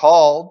have been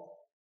called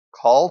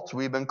cults.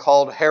 We've been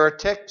called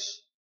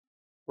heretics.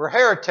 We're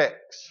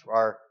heretics.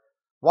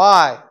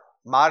 Why?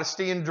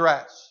 Modesty in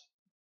dress.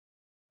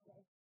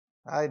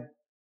 One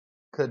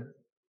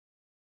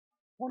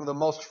of the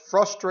most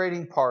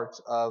frustrating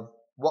parts of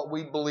what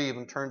we believe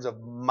in terms of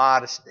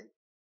modesty,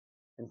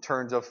 in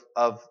terms of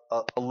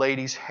a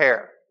lady's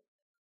hair,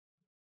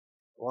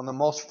 one of the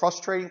most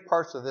frustrating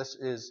parts of this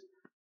is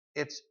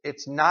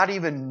it's not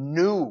even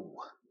new.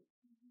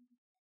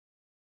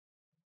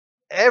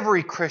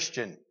 Every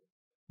Christian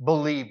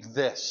believed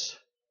this.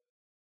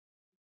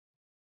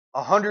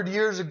 100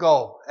 years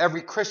ago,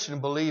 every Christian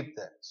believed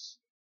this.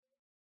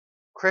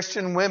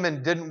 Christian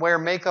women didn't wear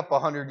makeup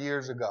 100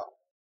 years ago.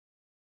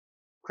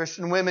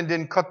 Christian women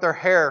didn't cut their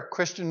hair.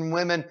 Christian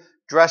women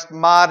dressed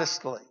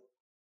modestly.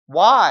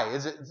 Why?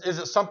 Is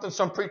it something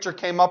some preacher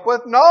came up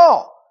with?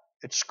 No.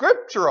 It's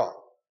scriptural.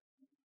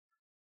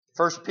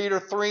 1 Peter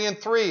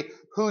 3:3,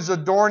 whose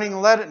adorning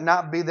let it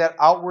not be that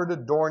outward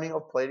adorning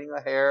of plaiting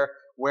a hair,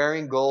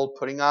 wearing gold,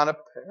 putting on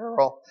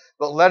apparel,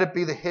 but let it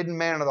be the hidden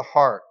man of the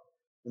heart,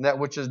 and that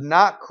which is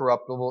not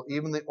corruptible,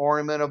 even the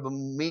ornament of a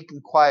meek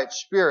and quiet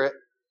spirit,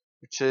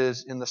 which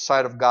is in the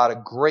sight of God a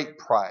great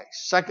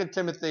price. 2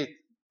 Timothy,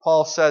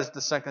 Paul says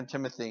to 2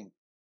 Timothy,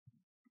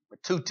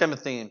 2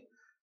 Timothy,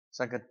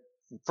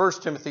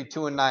 1 Timothy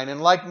 2:9, in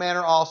like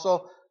manner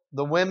also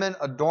the women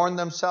adorn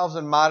themselves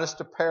in modest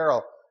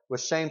apparel,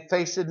 with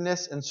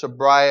shamefacedness and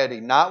sobriety,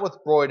 not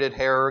with broided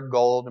hair or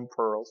gold and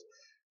pearls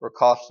or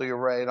costly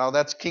array. Now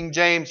that's King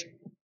James.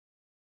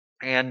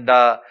 And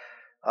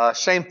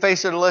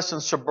shamefacedness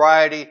and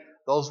sobriety,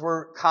 those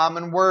were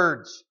common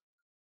words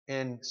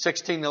in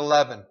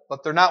 1611,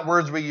 but they're not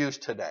words we use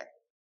today.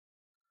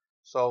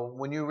 So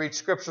when you read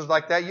scriptures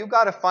like that, you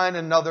have to find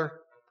another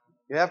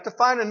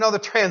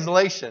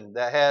translation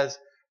that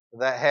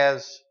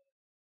has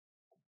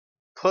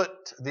put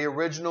the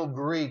original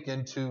Greek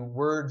into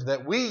words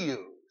that we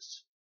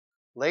use.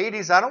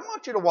 Ladies, I don't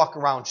want you to walk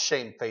around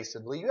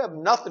shamefacedly. You have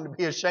nothing to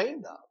be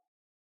ashamed of.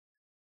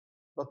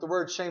 But the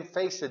word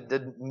shamefaced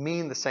didn't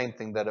mean the same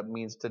thing that it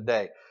means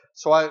today.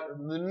 So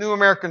the New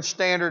American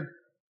Standard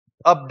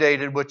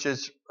updated, which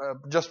is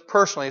just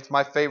personally, it's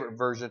my favorite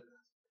version.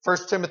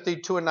 1 Timothy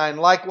 2:9.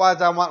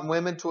 Likewise, I want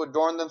women to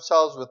adorn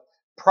themselves with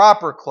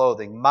proper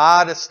clothing,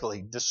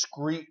 modestly,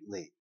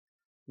 discreetly,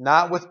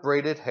 not with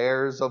braided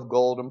hairs of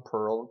gold and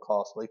pearl and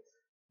costly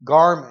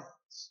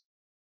garments.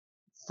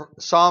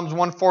 Psalms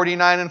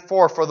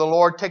 149:4. For the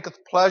Lord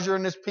taketh pleasure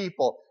in His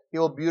people. He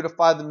will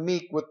beautify the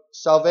meek with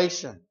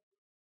salvation.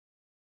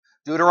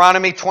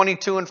 Deuteronomy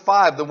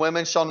 22:5. The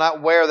women shall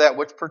not wear that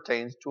which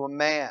pertains to a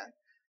man.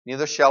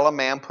 Neither shall a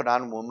man put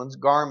on woman's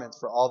garments,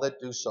 for all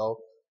that do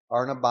so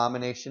are an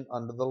abomination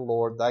unto the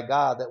Lord thy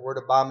God. That word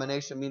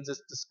abomination means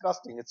it's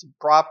disgusting, it's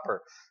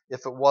improper.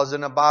 If it was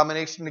an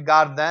abomination to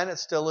God then, it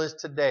still is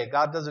today.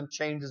 God doesn't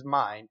change His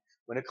mind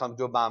when it comes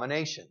to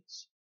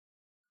abominations.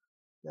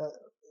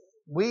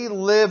 We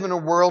live in a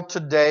world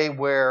today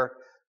where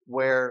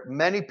where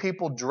many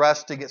people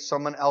dress to get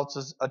someone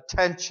else's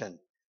attention.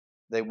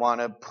 They want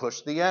to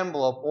push the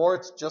envelope, or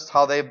it's just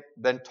how they've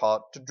been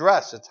taught to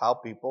dress. It's how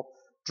people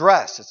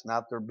dress. It's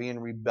not they're being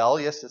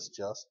rebellious. It's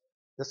just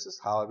this is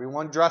how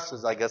everyone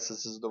dresses. I guess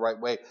this is the right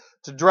way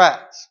to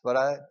dress. But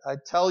I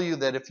tell you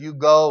that if you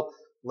go,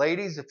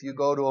 ladies, if you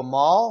go to a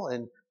mall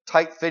and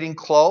tight-fitting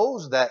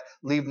clothes that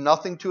leave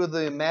nothing to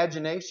the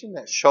imagination,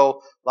 that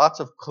show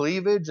lots of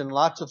cleavage and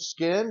lots of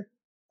skin,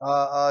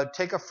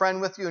 take a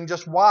friend with you and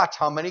just watch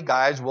how many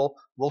guys will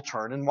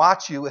turn and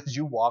watch you as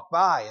you walk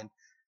by.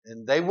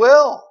 And they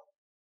will.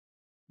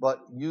 But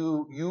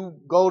you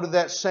go to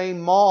that same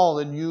mall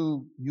and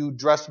you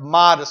dress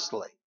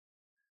modestly.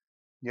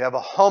 You have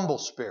a humble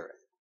spirit.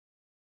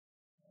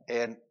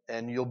 And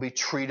you'll be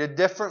treated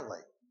differently.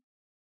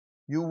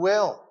 You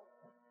will.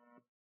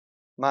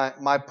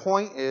 My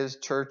point is,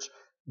 church,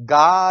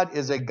 God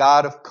is a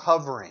God of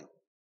covering.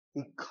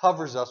 He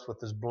covers us with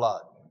His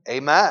blood.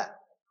 Amen.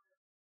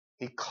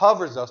 He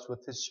covers us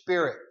with His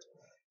Spirit.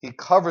 He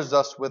covers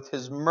us with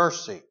His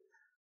mercy.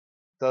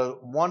 The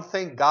one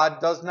thing God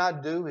does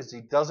not do is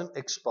He doesn't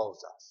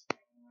expose us.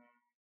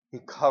 He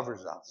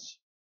covers us.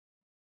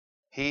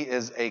 He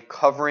is a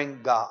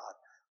covering God.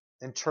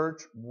 In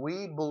church,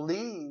 we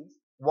believe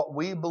what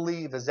we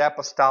believe as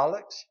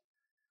apostolics,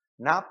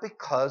 not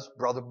because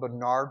Brother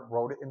Bernard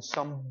wrote it in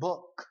some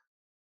book.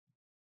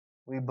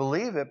 We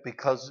believe it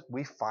because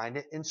we find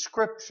it in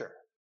Scripture.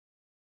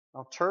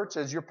 Now, church,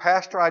 as your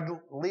pastor, I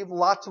leave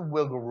lots of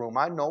wiggle room.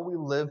 I know we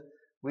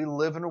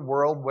live in a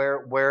world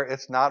where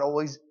it's not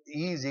always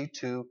easy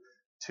to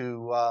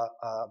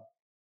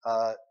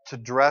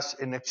dress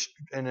in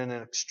an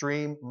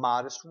extreme,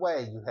 modest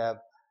way. You have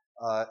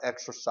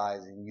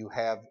exercising, you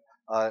have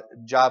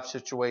job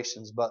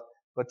situations, but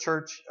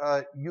church,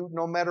 you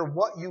no matter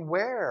what you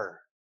wear,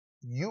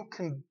 you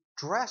can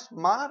dress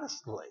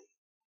modestly,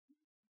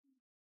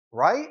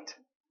 right?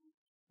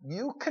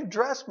 You can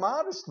dress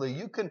modestly.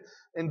 You can,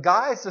 and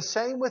guys, the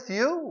same with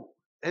you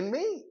and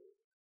me.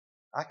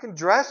 I can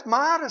dress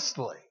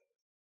modestly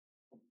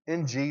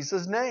in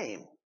Jesus'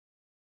 name.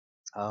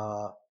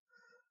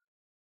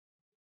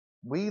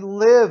 We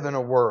live in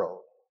a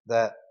world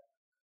that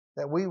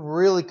we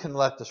really can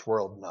let this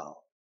world know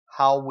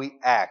how we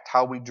act,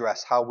 how we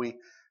dress, how we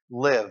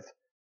live,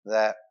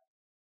 that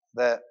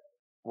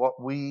what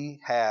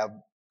we have,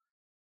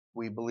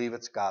 we believe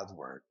it's God's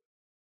Word.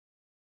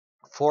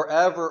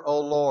 Forever, O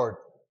Lord,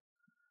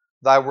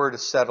 Thy Word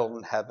is settled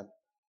in heaven.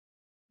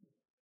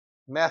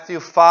 Matthew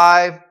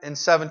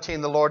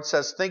 5:17, the Lord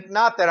says, "Think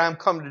not that I am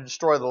come to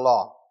destroy the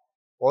law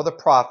or the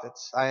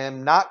prophets. I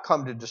am not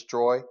come to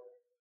destroy,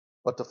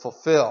 but to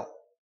fulfill.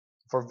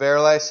 For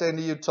verily I say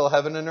unto you, till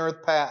heaven and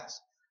earth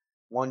pass,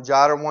 one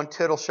jot or one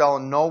tittle shall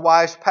in no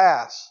wise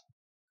pass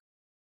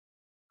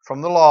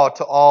from the law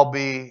to all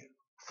be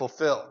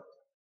fulfilled."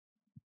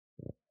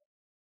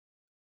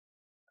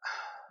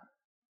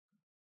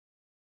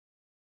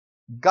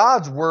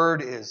 God's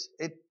Word is,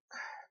 it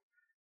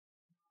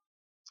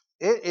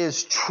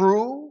is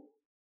true.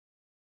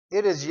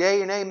 It is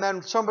yea and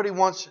amen. Somebody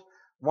once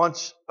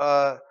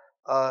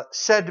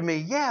said to me,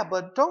 "Yeah,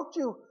 but don't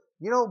you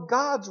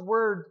God's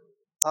Word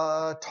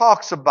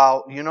talks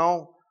about,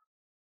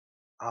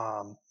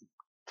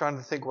 trying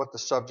to think what the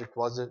subject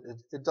was.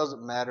 It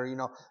doesn't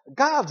matter,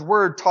 God's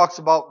Word talks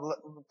about,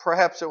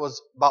 perhaps it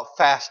was about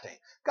fasting.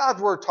 God's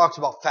Word talks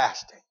about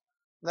fasting.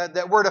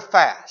 That we're to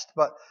fast.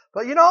 But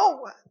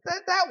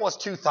that was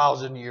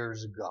 2,000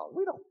 years ago.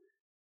 We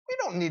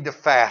don't need to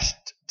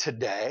fast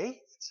today.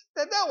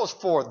 That was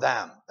for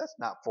them. That's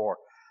not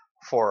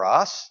for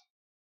us.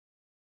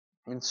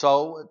 And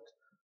so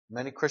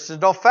many Christians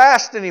don't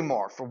fast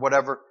anymore for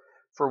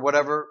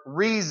whatever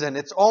reason.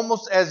 It's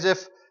almost as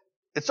if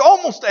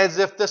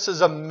this is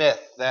a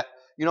myth that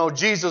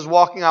Jesus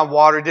walking on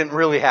water didn't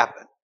really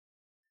happen.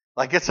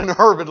 Like it's an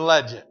urban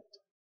legend,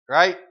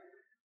 right?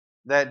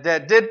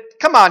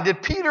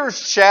 Did Peter's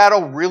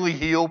shadow really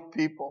heal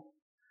people?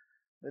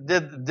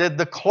 Did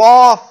the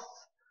cloth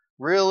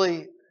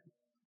really?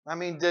 I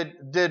mean,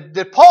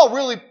 did Paul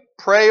really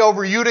pray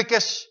over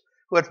Eutychus,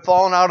 who had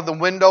fallen out of the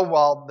window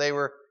while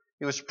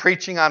he was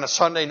preaching on a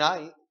Sunday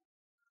night?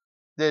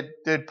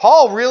 Did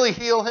Paul really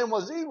heal him?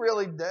 Was he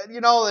really dead?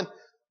 And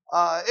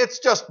it's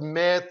just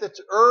myth. It's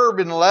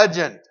urban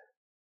legend.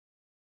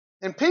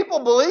 And people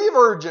believe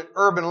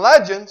urban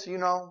legends,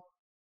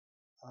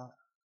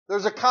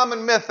 There's a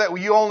common myth that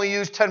you only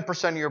use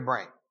 10% of your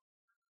brain.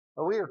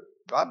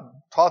 I've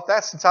taught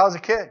that since I was a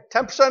kid.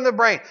 10% of the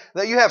brain.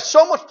 That you have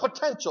so much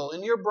potential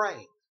in your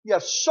brain. You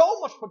have so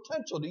much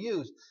potential to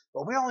use.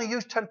 But we only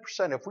use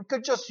 10%. If we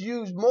could just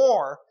use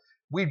more,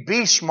 we'd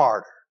be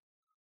smarter.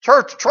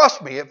 Church,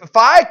 trust me, if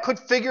I could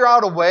figure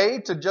out a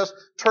way to just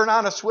turn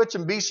on a switch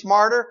and be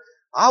smarter,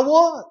 I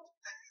would.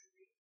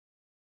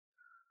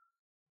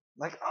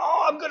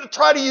 I'm going to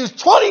try to use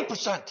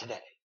 20%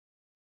 today.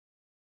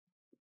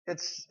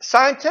 It's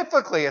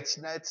scientifically, it's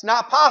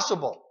not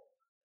possible.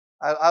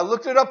 I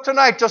looked it up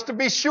tonight just to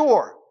be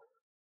sure.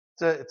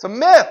 It's a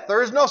myth.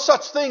 There is no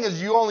such thing as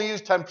you only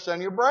use 10%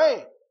 of your brain.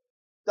 It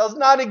does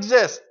not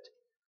exist.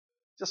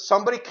 Just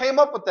somebody came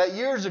up with that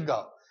years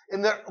ago.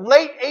 In the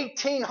late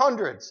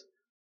 1800s,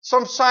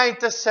 some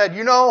scientist said,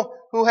 you know,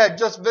 who had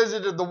just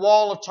visited the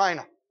Wall of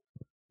China?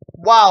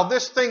 Wow,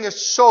 this thing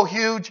is so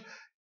huge.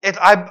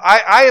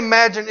 I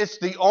imagine it's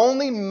the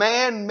only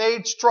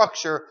man-made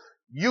structure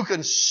you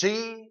can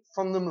see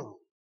from the moon.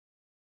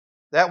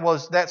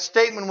 That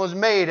statement was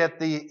made in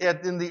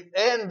the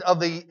end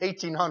of the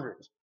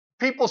 1800s.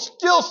 People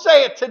still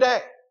say it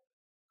today.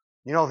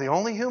 You know, the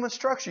only human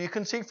structure you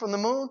can see from the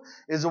moon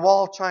is the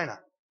Wall of China.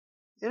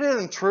 It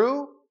isn't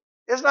true.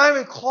 It's not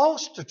even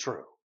close to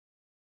true.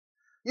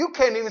 You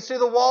can't even see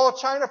the Wall of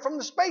China from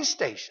the space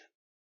station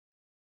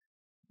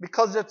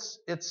because it's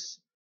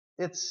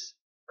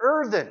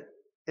earthen.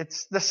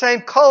 It's the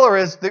same color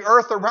as the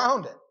earth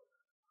around it.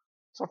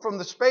 So from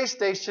the space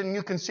station,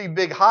 you can see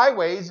big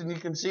highways and you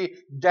can see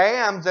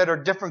dams that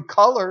are different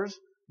colors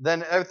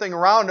than everything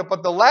around it.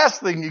 But the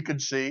last thing you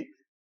could see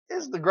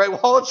is the Great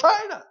Wall of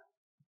China.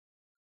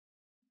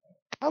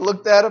 I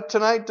looked that up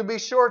tonight to be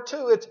sure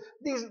too.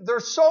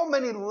 There's so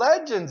many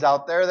legends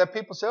out there that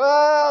people say,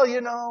 well,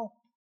 you know.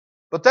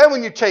 But then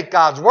when you take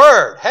God's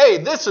word, hey,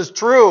 this is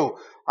true.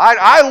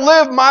 I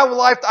live my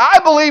life. I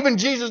believe in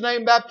Jesus'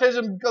 name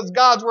baptism because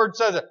God's word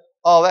says it.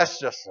 Oh, that's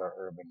just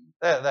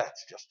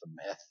that's just a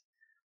myth.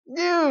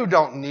 You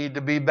don't need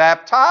to be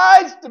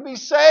baptized to be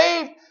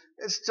saved.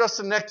 It's just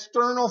an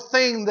external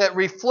thing that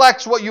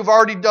reflects what you've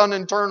already done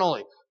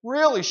internally.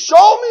 Really,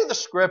 show me the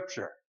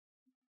scripture.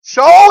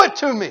 Show it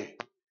to me.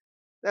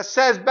 That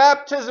says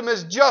baptism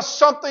is just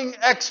something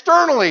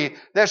externally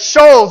that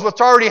shows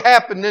what's already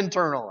happened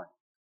internally.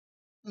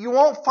 You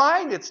won't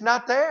find it. It's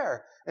not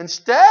there.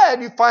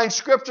 Instead, you find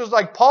scriptures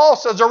like Paul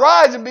says,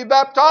 arise and be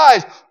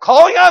baptized,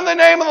 calling on the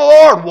name of the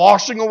Lord,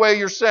 washing away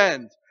your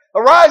sins.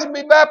 Arise and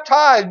be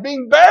baptized,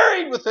 being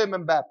buried with Him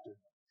in baptism.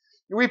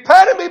 You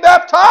repent and be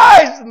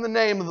baptized in the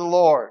name of the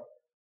Lord,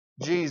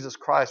 Jesus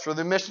Christ, for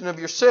the remission of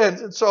your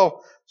sins. And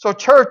so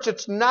church,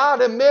 it's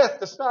not a myth.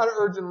 It's not an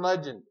urgent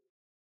legend.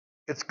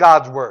 It's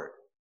God's word.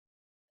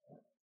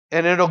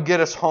 And it'll get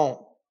us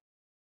home.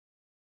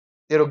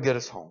 It'll get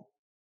us home.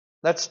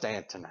 Let's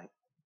stand tonight.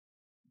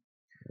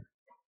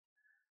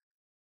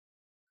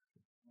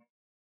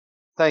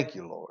 Thank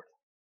you, Lord.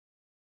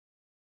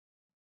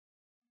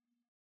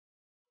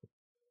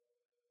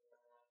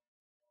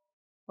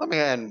 Let me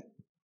end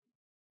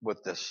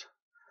with this.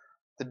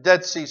 The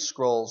Dead Sea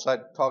Scrolls, I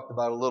talked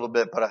about a little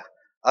bit, but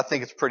I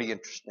think it's pretty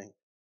interesting.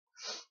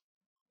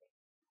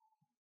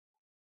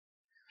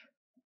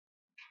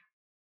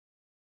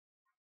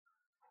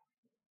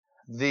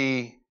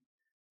 The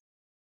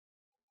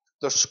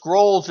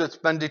scrolls, it's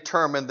been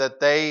determined that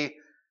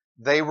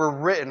they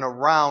were written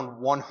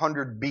around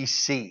 100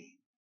 BC.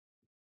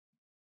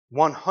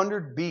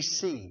 100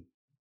 BC,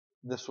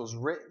 this was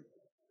written.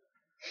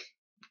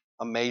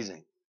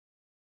 Amazing.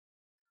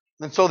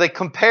 And so they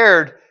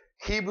compared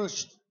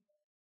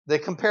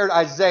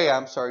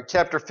Isaiah,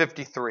 chapter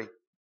 53,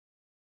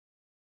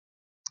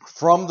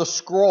 from the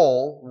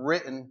scroll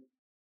written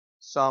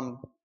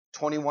some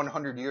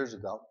 2,100 years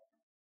ago,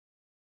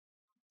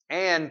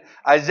 and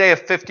Isaiah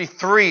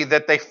 53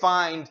 that they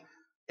find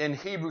in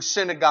Hebrew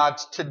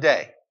synagogues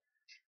today.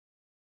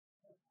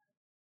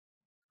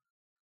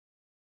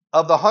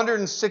 Of the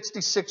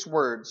 166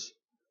 words,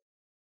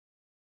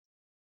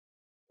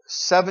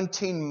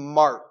 17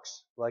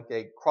 marks, like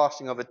a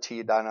crossing of a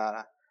T,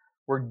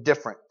 were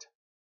different.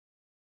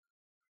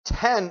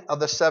 10 of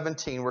the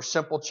 17 were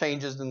simple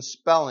changes in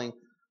spelling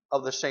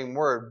of the same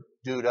word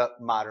due to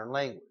modern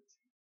language.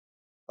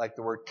 Like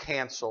the word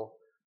cancel.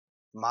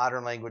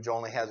 Modern language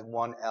only has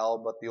one L,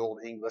 but the Old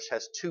English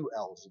has two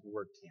L's in the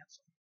word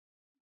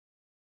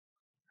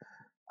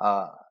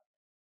cancel.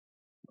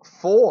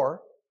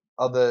 4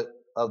 of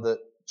the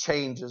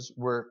changes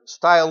were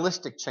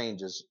stylistic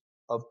changes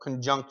of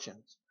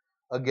conjunctions.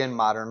 Again,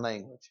 modern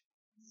language.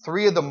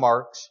 3 of the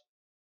marks,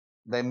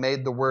 they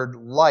made the word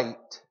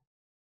light,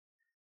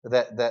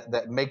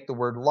 that make the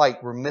word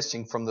light, were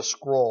missing from the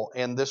scroll.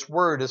 And this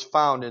word is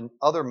found in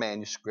other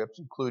manuscripts,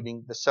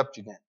 including the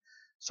Septuagint.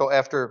 So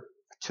after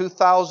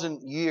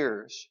 2,000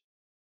 years,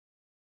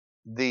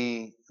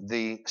 the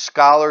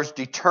scholars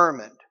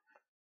determined,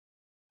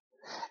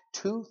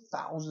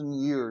 2,000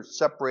 years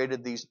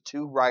separated these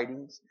two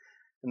writings,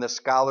 and the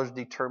scholars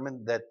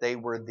determined that they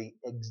were the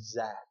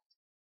exact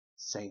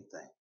same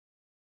thing.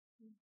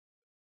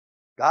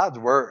 God's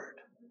word.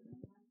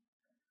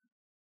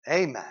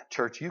 Amen.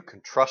 Church, you can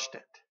trust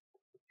it.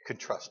 You can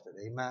trust it.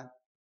 Amen.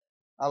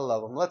 I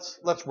love Him.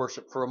 Let's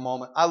worship for a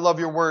moment. I love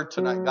your word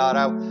tonight, God.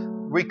 I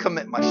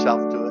recommit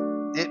myself to it.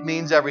 It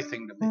means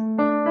everything to me.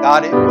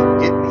 God, it will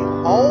get me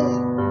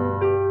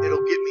home.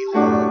 It'll get me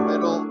home.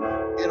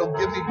 It'll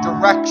give me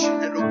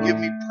direction. It'll give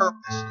me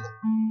purpose.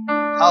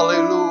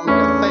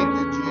 Hallelujah. Thank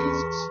you,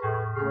 Jesus.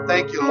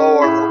 Thank you,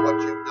 Lord, for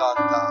what you've done,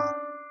 God.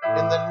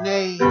 In the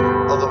name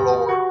of the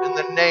Lord. In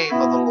the name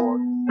of the Lord.